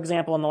comical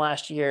example in the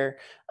last year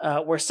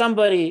where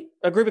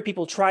a group of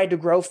people tried to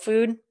grow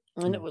food,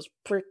 and it was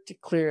pretty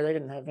clear they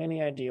didn't have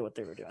any idea what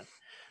they were doing.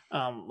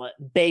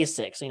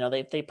 Basics,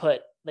 they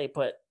put,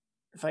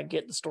 if I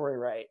get the story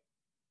right,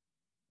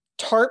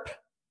 tarp,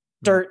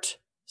 dirt,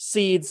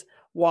 seeds,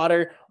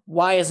 water.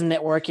 Why isn't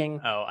it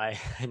working? Oh, I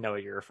know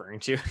what you're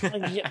referring to.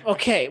 Yeah,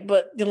 okay,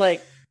 but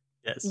like,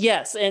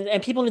 yes,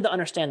 and people need to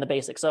understand the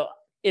basics. So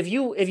if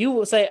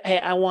you say,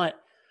 hey,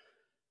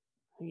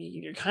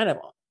 you're kind of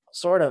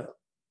sort of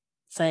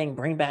saying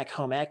bring back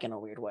home ec in a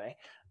weird way.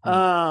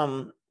 I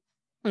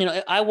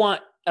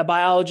want a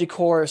biology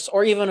course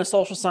or even a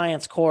social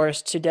science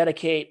course to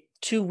dedicate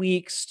 2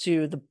 weeks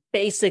to the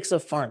basics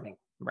of farming.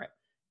 Right.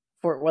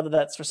 For whether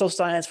that's for social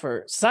science,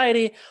 for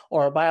society,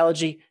 or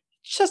biology,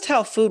 just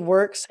how food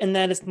works, and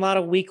that it's not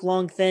a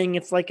week-long thing.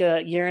 It's like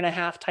a year and a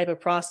half type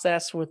of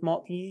process with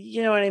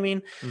you know what I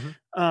mean?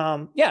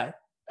 Mm-hmm. Yeah.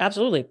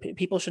 Absolutely.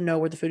 People should know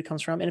where the food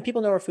comes from. And if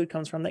people know where food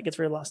comes from, that gets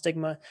rid of a lot of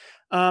stigma.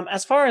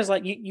 As far as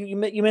like you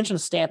mentioned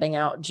stamping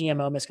out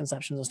GMO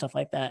misconceptions and stuff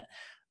like that.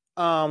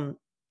 I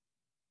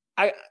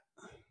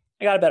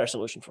got a better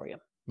solution for you,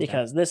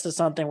 because this is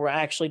something where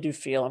I actually do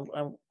feel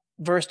I'm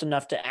versed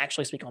enough to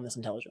actually speak on this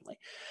intelligently.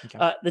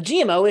 Okay. The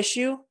GMO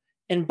issue,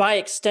 and by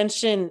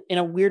extension, in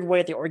a weird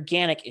way, the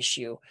organic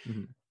issue,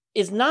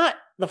 is not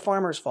the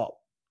farmer's fault.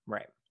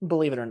 Right.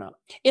 believe it or not.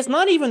 It's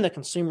not even the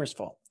consumer's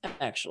fault,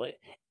 actually.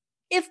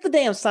 It's the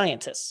damn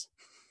scientists.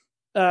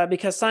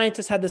 Because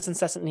scientists have this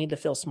incessant need to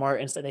feel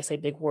smart, and so they say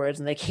big words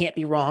and they can't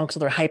be wrong, so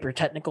they're hyper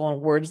technical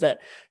on words that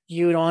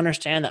you don't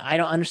understand, that I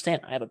don't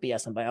understand. I have a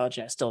BS in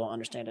biology, I still don't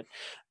understand it.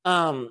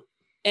 And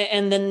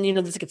then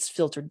this gets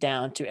filtered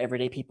down to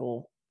everyday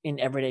people in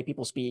everyday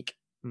people speak,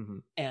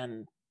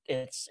 and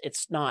it's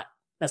not.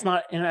 That's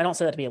not, and I don't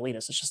say that to be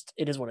elitist. It's just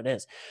it is what it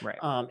is. Right.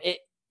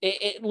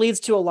 It leads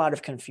to a lot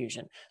of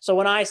confusion. So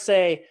when I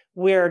say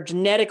we're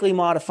genetically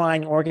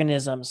modifying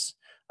organisms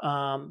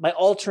by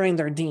altering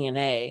their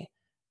DNA,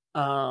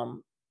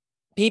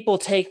 people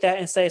take that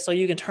and say, so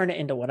you can turn it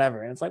into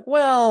whatever. And it's like,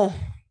 well,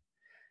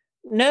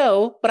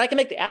 no, but I can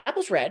make the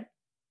apples red,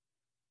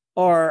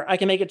 or I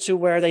can make it to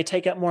where they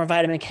take up more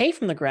vitamin K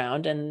from the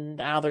ground, and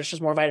now there's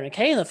just more vitamin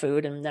K in the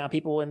food, and now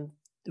people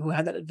who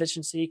have that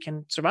deficiency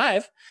can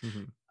survive.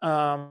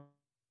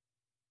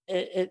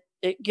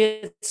 It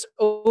gets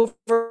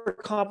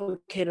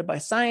overcomplicated by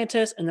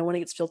scientists, and then when it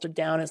gets filtered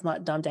down, it's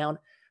not dumbed down,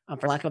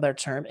 for lack of a better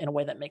term, in a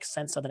way that makes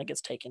sense. So then it gets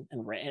taken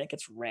and it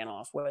gets ran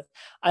off with.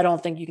 I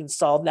don't think you can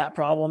solve that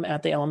problem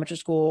at the elementary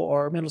school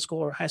or middle school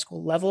or high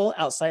school level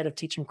outside of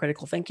teaching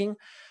critical thinking.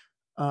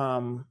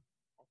 But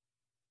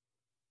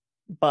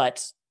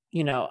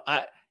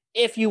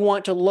if you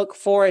want to look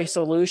for a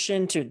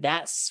solution to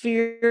that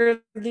sphere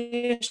of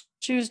the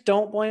issues,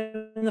 don't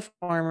blame the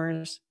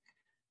farmers.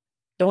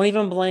 Don't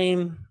even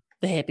blame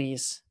the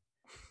hippies.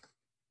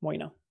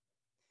 Well,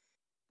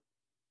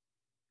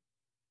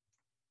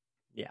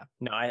 Yeah,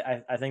 no,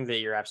 I think that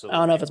you're absolutely. I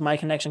don't know if it's my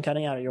connection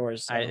cutting out or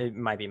yours. So. It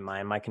might be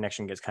mine. My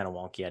connection gets kind of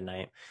wonky at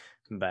night,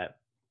 but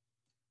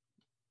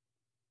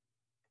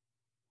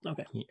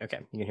okay. Okay,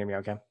 you can hear me.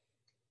 Okay.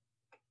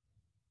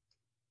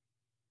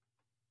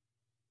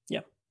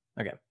 Yeah.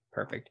 Okay.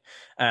 Perfect.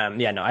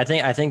 Yeah, no, I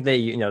think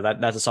that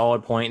that's a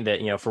solid point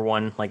that, for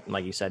one,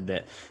 like you said,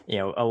 that,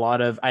 a lot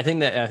of, I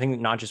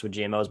think not just with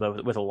GMOs,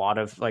 but with a lot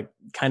of like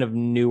kind of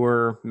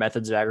newer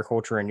methods of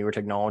agriculture and newer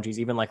technologies,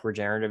 even like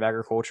regenerative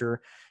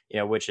agriculture,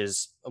 which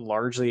is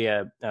largely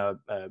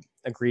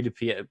agreed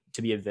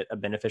to be a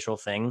beneficial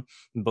thing.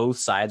 Both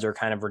sides are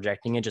kind of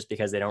rejecting it just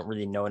because they don't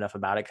really know enough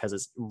about it, because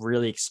it's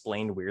really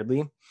explained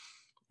weirdly.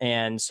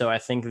 And so I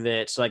think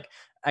that like,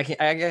 I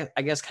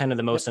guess kind of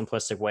the most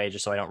simplistic way,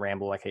 just so I don't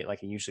ramble like I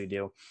usually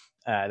do,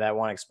 that I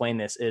want to explain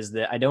this, is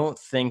that I don't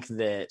think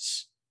that,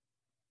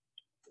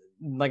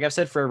 like I've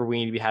said forever, we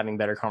need to be having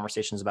better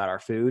conversations about our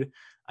food.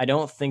 I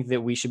don't think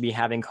that we should be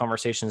having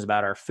conversations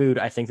about our food.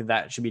 I think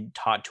that should be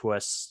taught to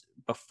us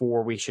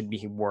before we should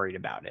be worried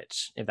about it,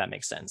 if that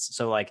makes sense.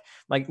 So like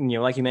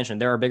you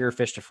mentioned, there are bigger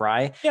fish to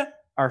fry. Yeah.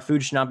 Our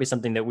food should not be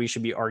something that we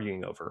should be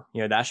arguing over.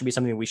 That should be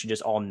something that we should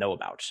just all know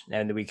about,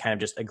 and that we kind of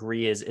just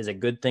agree is a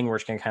good thing. We're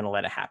just going to kind of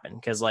let it happen.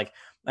 Because like,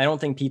 I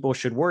don't think people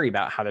should worry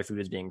about how their food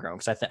is being grown,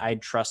 because I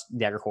trust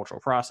the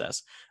agricultural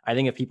process. I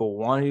think if people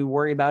want to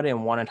worry about it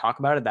and want to talk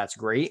about it, that's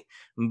great.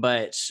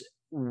 But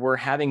we're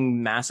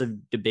having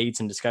massive debates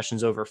and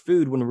discussions over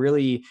food when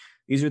really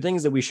these are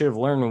things that we should have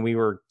learned when we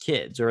were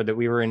kids, or that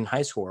we were in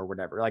high school or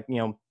whatever. Like, I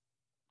don't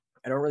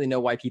really know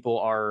why people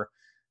are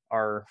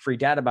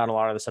freaked out about a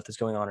lot of the stuff that's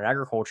going on in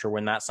agriculture,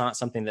 when that's not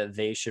something that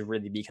they should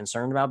really be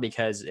concerned about,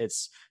 because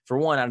it's, for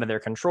one, out of their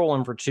control,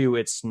 and for two,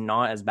 it's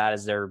not as bad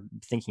as they're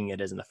thinking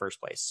it is in the first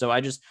place. So I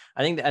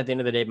think that at the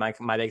end of the day, my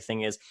big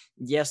thing is,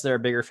 yes, there are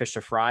bigger fish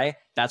to fry.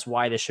 That's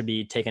why this should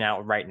be taken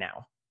out right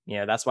now.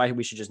 That's why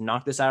we should just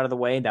knock this out of the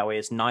way. That way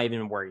it's not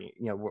even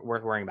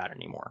worth worrying about it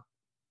anymore.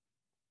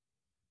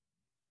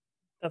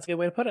 That's a good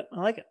way to put it.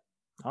 I like it.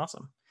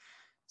 Awesome.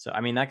 So,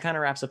 I mean, that kind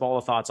of wraps up all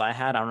the thoughts I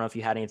had. I don't know if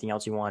you had anything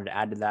else you wanted to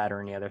add to that, or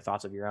any other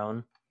thoughts of your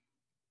own.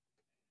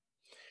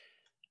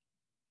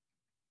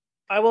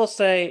 I will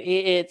say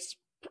it's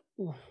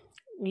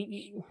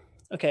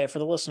okay for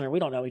the listener. We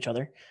don't know each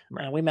other.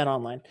 Right. We met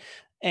online,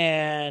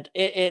 and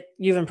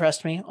you've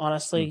impressed me.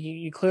 Honestly,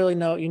 you clearly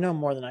know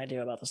more than I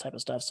do about this type of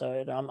stuff. So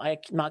I'm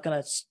not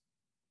going to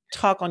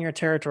talk on your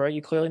territory.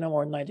 You clearly know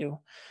more than I do.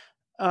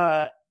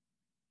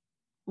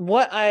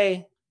 What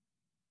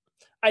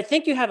I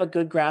think you have a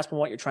good grasp on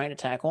what you're trying to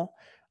tackle.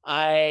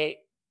 I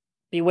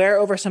beware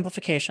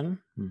oversimplification.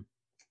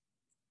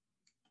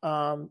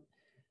 Some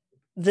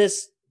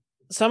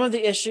of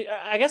the issue,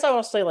 I guess I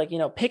will say, like,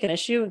 pick an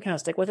issue and kind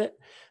of stick with it.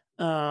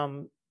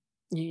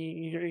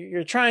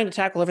 You're trying to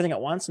tackle everything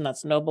at once, and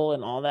that's noble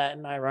and all that.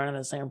 And I run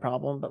into the same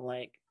problem, but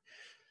like,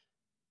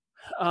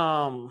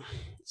 some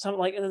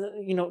like,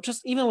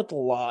 just even with the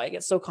law, it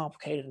gets so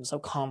complicated and so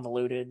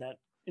convoluted that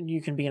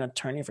you can be an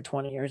attorney for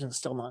 20 years and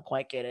still not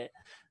quite get it.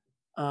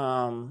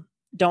 Don't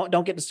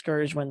get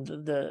discouraged when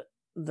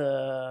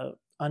the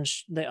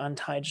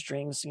untied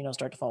strings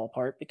start to fall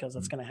apart, because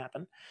that's going to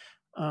happen.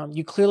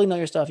 You clearly know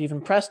your stuff. You've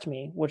impressed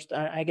me, which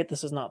I get.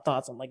 This is not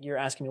thoughts. I'm like, you're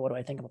asking me what do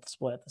I think about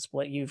the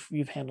split.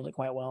 You've handled it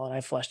quite well, and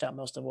I've fleshed out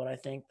most of what I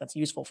think that's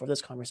useful for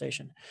this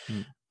conversation.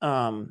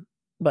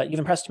 But you've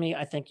impressed me.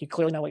 I think you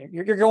clearly know what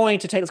you're going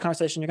to take this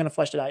conversation. You're going to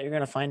flesh it out. You're going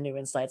to find new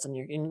insights, and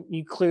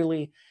you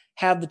clearly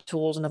have the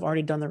tools and have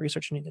already done the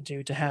research you need to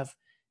do to have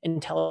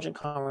intelligent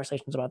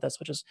conversations about this,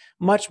 which is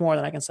much more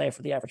than I can say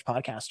for the average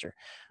podcaster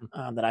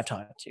that I've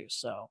talked to.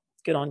 So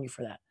good on you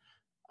for that.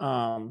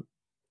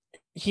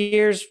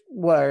 Here's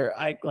where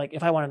I like,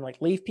 if I want to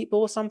like leave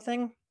people with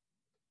something,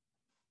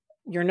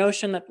 your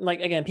notion that, like,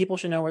 again, people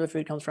should know where the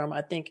food comes from.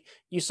 I think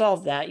you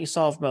solve that, you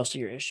solve most of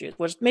your issues,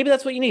 which maybe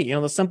that's what you need.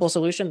 The simple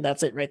solution,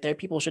 that's it right there.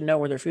 People should know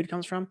where their food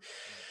comes from.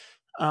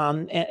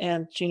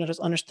 And just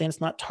understand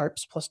it's not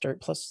tarps plus dirt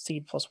plus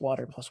seed plus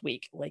water plus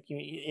week. Like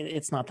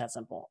it's not that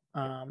simple.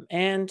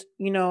 And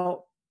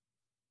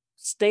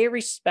stay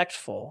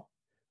respectful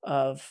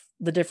of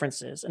the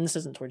differences. And this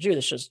isn't towards you,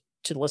 this is just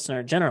to the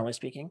listener, generally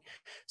speaking.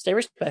 Stay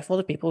respectful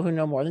to people who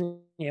know more than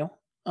you,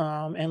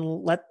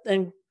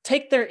 and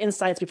take their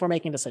insights before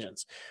making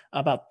decisions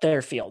about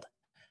their field,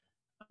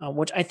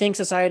 which I think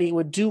society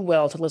would do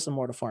well to listen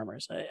more to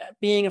farmers.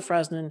 Being a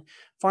Fresnan,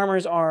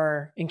 farmers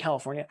in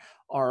California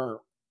are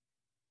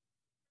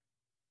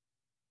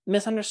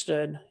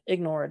misunderstood,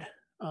 ignored.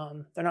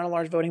 They're not a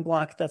large voting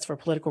bloc. That's for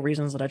political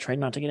reasons that I try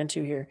not to get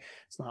into here.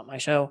 It's not my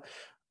show.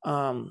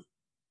 And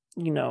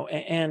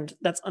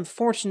that's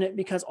unfortunate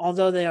because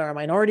although they are a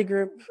minority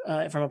group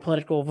from a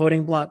political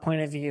voting bloc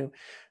point of view,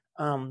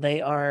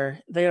 they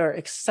are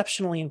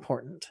exceptionally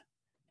important.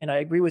 And I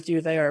agree with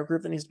you. They are a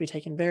group that needs to be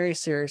taken very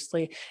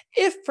seriously,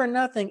 if for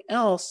nothing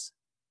else,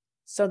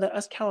 so that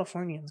us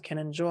Californians can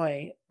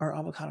enjoy our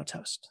avocado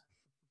toast.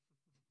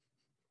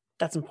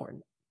 That's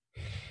important.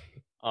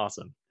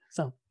 Awesome.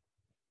 So,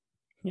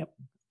 yep.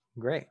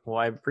 Great. Well,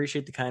 I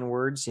appreciate the kind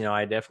words.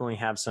 I definitely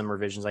have some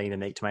revisions I need to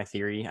make to my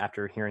theory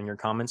after hearing your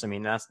comments. I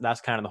mean,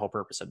 that's kind of the whole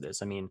purpose of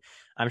this. I mean,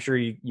 I'm sure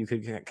you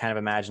could kind of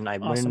imagine I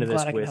went into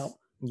this with,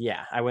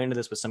 I went into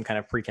this with some kind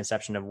of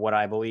preconception of what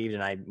I believed.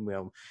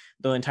 And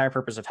the entire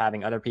purpose of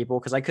having other people,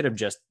 because I could have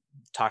just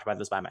talked about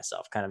this by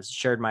myself, kind of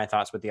shared my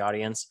thoughts with the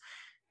audience,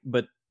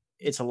 but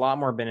it's a lot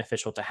more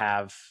beneficial to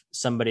have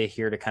somebody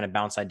here to kind of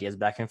bounce ideas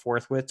back and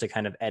forth with, to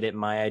kind of edit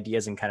my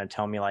ideas and kind of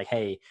tell me like,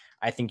 hey,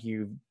 I think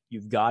you've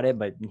got it,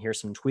 but here's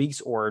some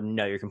tweaks, or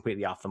no, you're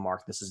completely off the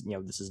mark. This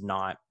is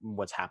not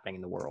what's happening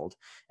in the world.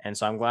 And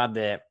so I'm glad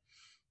that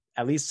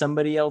at least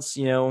somebody else,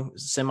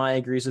 semi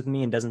agrees with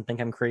me and doesn't think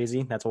I'm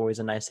crazy. That's always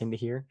a nice thing to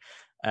hear.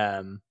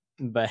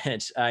 But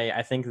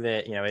I think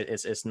that,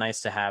 it's nice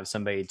to have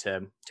somebody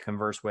to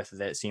converse with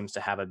that seems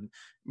to have a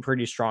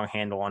pretty strong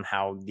handle on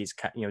how these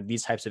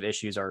types of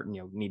issues are,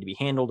 need to be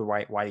handled, or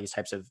why these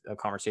types of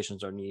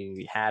conversations are needing to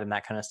be had and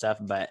that kind of stuff.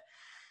 But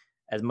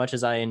as much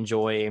as I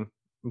enjoy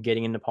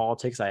getting into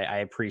politics, I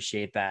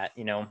appreciate that,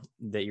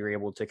 that you're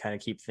able to kind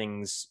of keep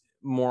things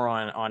more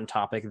on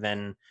topic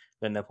than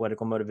the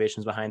political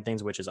motivations behind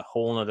things, which is a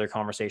whole nother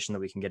conversation that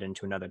we can get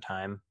into another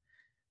time.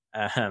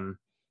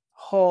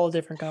 Whole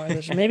different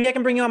conversation. Maybe I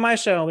can bring you on my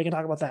show and we can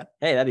talk about that.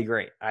 Hey, that'd be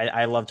great.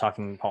 I love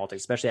talking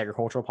politics, especially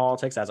agricultural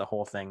politics as a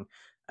whole thing.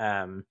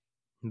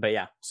 But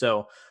yeah,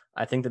 so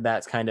I think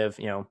that's kind of,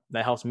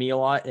 that helps me a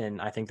lot.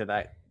 And I think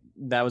that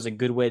was a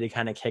good way to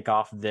kind of kick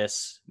off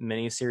this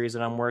mini series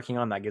that I'm working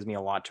on. That gives me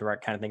a lot to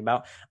kind of think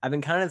about. I've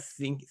been kind of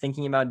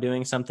thinking about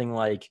doing something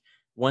like,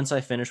 once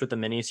I finish with the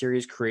mini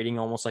series, creating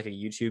almost like a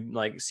YouTube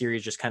like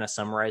series, just kind of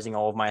summarizing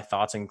all of my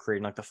thoughts and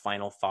creating like the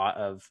final thought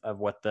of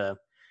what the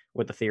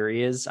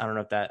theory is. I don't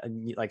know if that,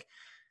 like,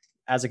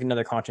 as like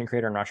another content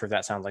creator, I'm not sure if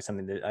that sounds like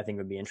something that I think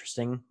would be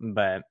interesting,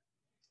 but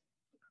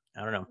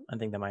I don't know. I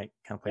think that might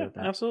kind of play with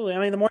that. Absolutely. I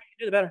mean, the more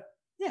you do, the better.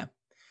 Yeah.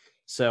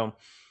 So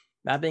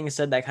that being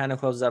said, that kind of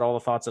closes out all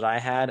the thoughts that I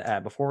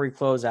had. Before we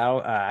close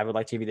out, I would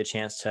like to give you the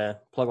chance to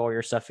plug all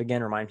your stuff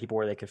again, remind people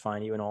where they could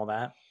find you and all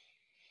that.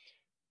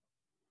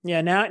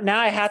 Yeah, now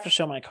I have to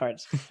show my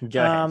cards.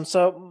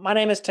 So my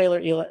name is Taylor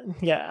Eland.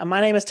 Yeah,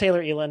 my name is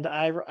Taylor Eland.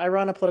 I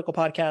run a political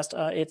podcast.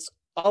 It's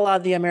a la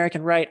the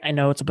American right. I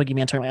know it's a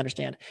boogeyman term, I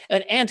understand.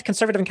 And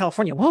conservative in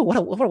California. Whoa, what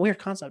a weird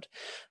concept.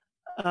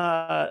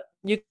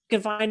 You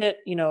can find it,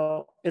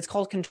 it's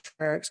called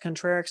Contrarix,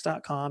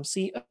 Contrarix.com,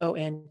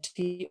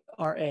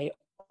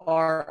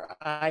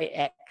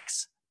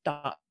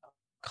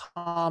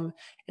 CONTRARIX.com.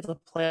 It's a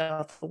play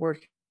off the word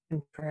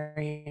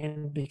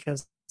contrarian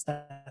because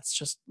that's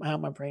just how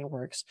my brain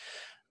works.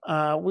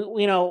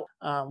 The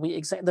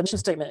mission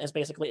statement is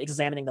basically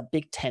examining the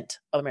big tent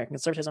of American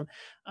conservatism.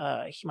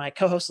 My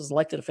co-host is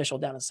elected official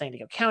down in San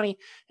Diego County.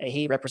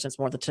 He represents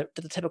more the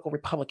typical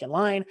Republican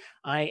line.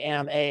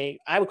 I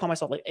would call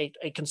myself like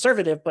a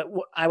conservative, but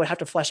I would have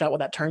to flesh out what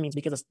that term means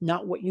because it's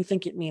not what you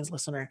think it means,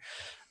 listener.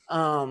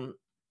 To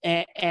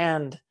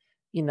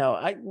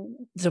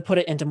put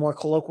it into more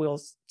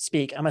colloquial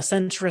speak, I'm a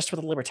centrist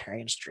with a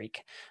libertarian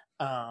streak.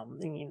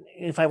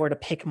 If I were to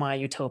pick my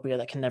utopia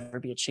that can never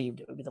be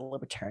achieved, it would be the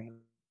libertarian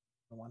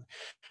one.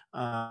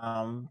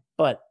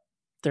 But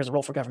there's a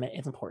role for government.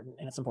 It's important,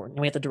 and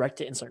we have to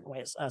direct it in certain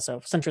ways.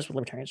 So centrist with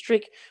libertarian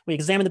streak. We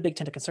examine the big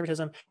tent of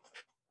conservatism.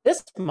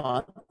 This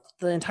month,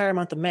 the entire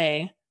month of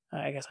May,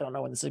 I guess I don't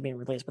know when this is being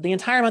released, but the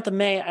entire month of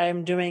May,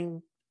 I'm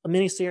doing a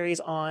mini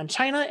series on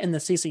China and the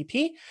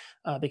CCP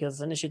because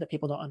it's an issue that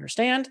people don't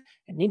understand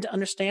and need to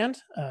understand.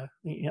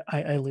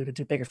 I alluded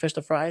to bigger fish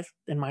to fry.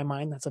 In my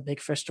mind, that's a big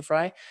fish to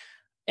fry.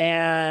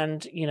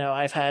 And,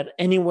 I've had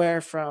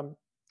anywhere from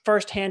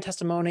firsthand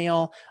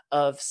testimonial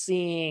of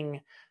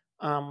seeing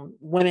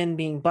women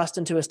being bussed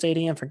into a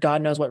stadium for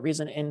God knows what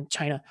reason in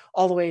China,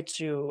 all the way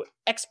to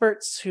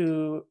experts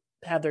who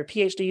have their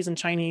PhDs in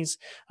Chinese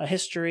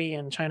history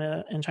and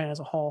China as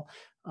a whole,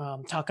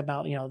 talk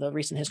about, the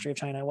recent history of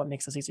China, what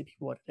makes the CCP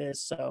what it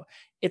is. So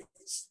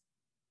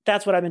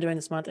that's what I've been doing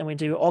this month. And we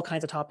do all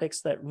kinds of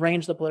topics that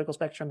range the political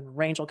spectrum and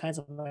range all kinds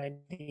of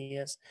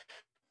ideas.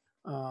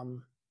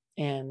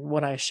 And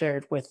what I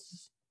shared with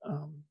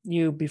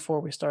you before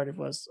we started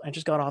was I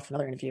just got off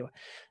another interview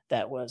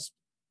that was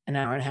an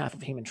hour and a half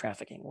of human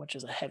trafficking, which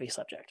is a heavy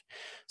subject.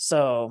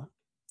 So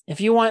if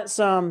you want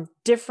some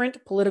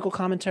different political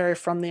commentary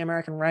from the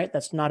American right,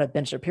 that's not a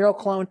Ben Shapiro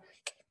clone,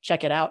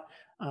 check it out.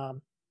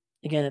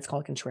 Again, it's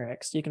called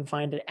Contrarix. You can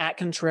find it at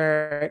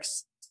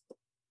Contrarix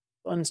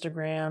on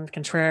Instagram,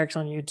 Contrarix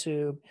on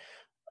YouTube.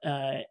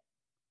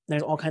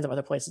 There's all kinds of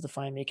other places to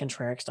find me,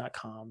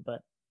 Contrarix.com.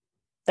 But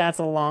that's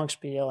a long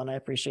spiel, and I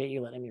appreciate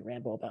you letting me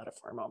ramble about it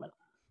for a moment.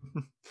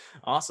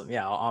 Awesome.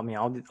 Yeah.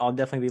 I'll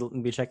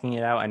definitely be checking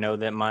it out. I know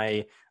that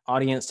my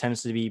audience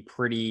tends to be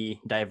pretty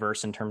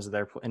diverse in terms of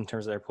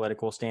their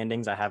political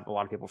standings. I have a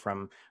lot of people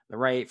from the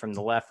right, from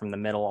the left, from the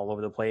middle, all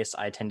over the place.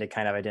 I tend to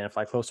kind of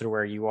identify closer to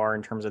where you are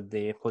in terms of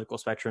the political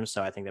spectrum.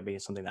 So I think that'd be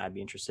something that I'd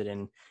be interested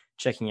in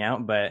checking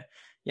out. But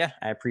yeah,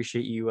 I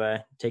appreciate you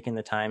taking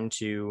the time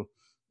to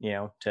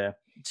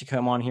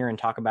come on here and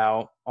talk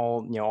about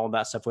all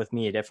that stuff with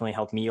me. It definitely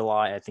helped me a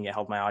lot. I think it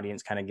helped my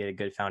audience kind of get a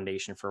good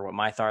foundation for what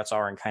my thoughts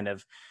are and kind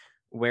of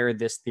where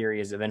this theory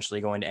is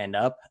eventually going to end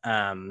up.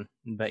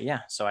 But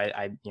yeah, so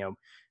I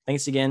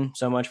thanks again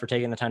so much for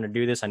taking the time to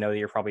do this. I know that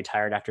you're probably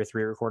tired after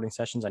 3 recording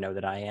sessions. I know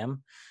that I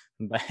am,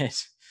 but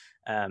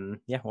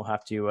yeah, we'll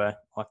have to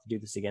do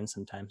this again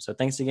sometime. So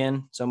thanks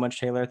again so much,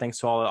 Taylor. Thanks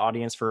to all the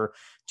audience for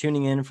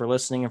tuning in, for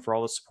listening, and for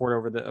all the support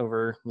over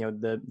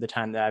the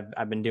time that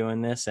I've been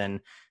doing this, and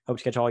hope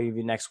to catch all of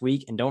you next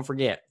week. And don't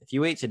forget, if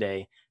you ate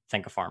today,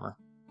 thank a farmer.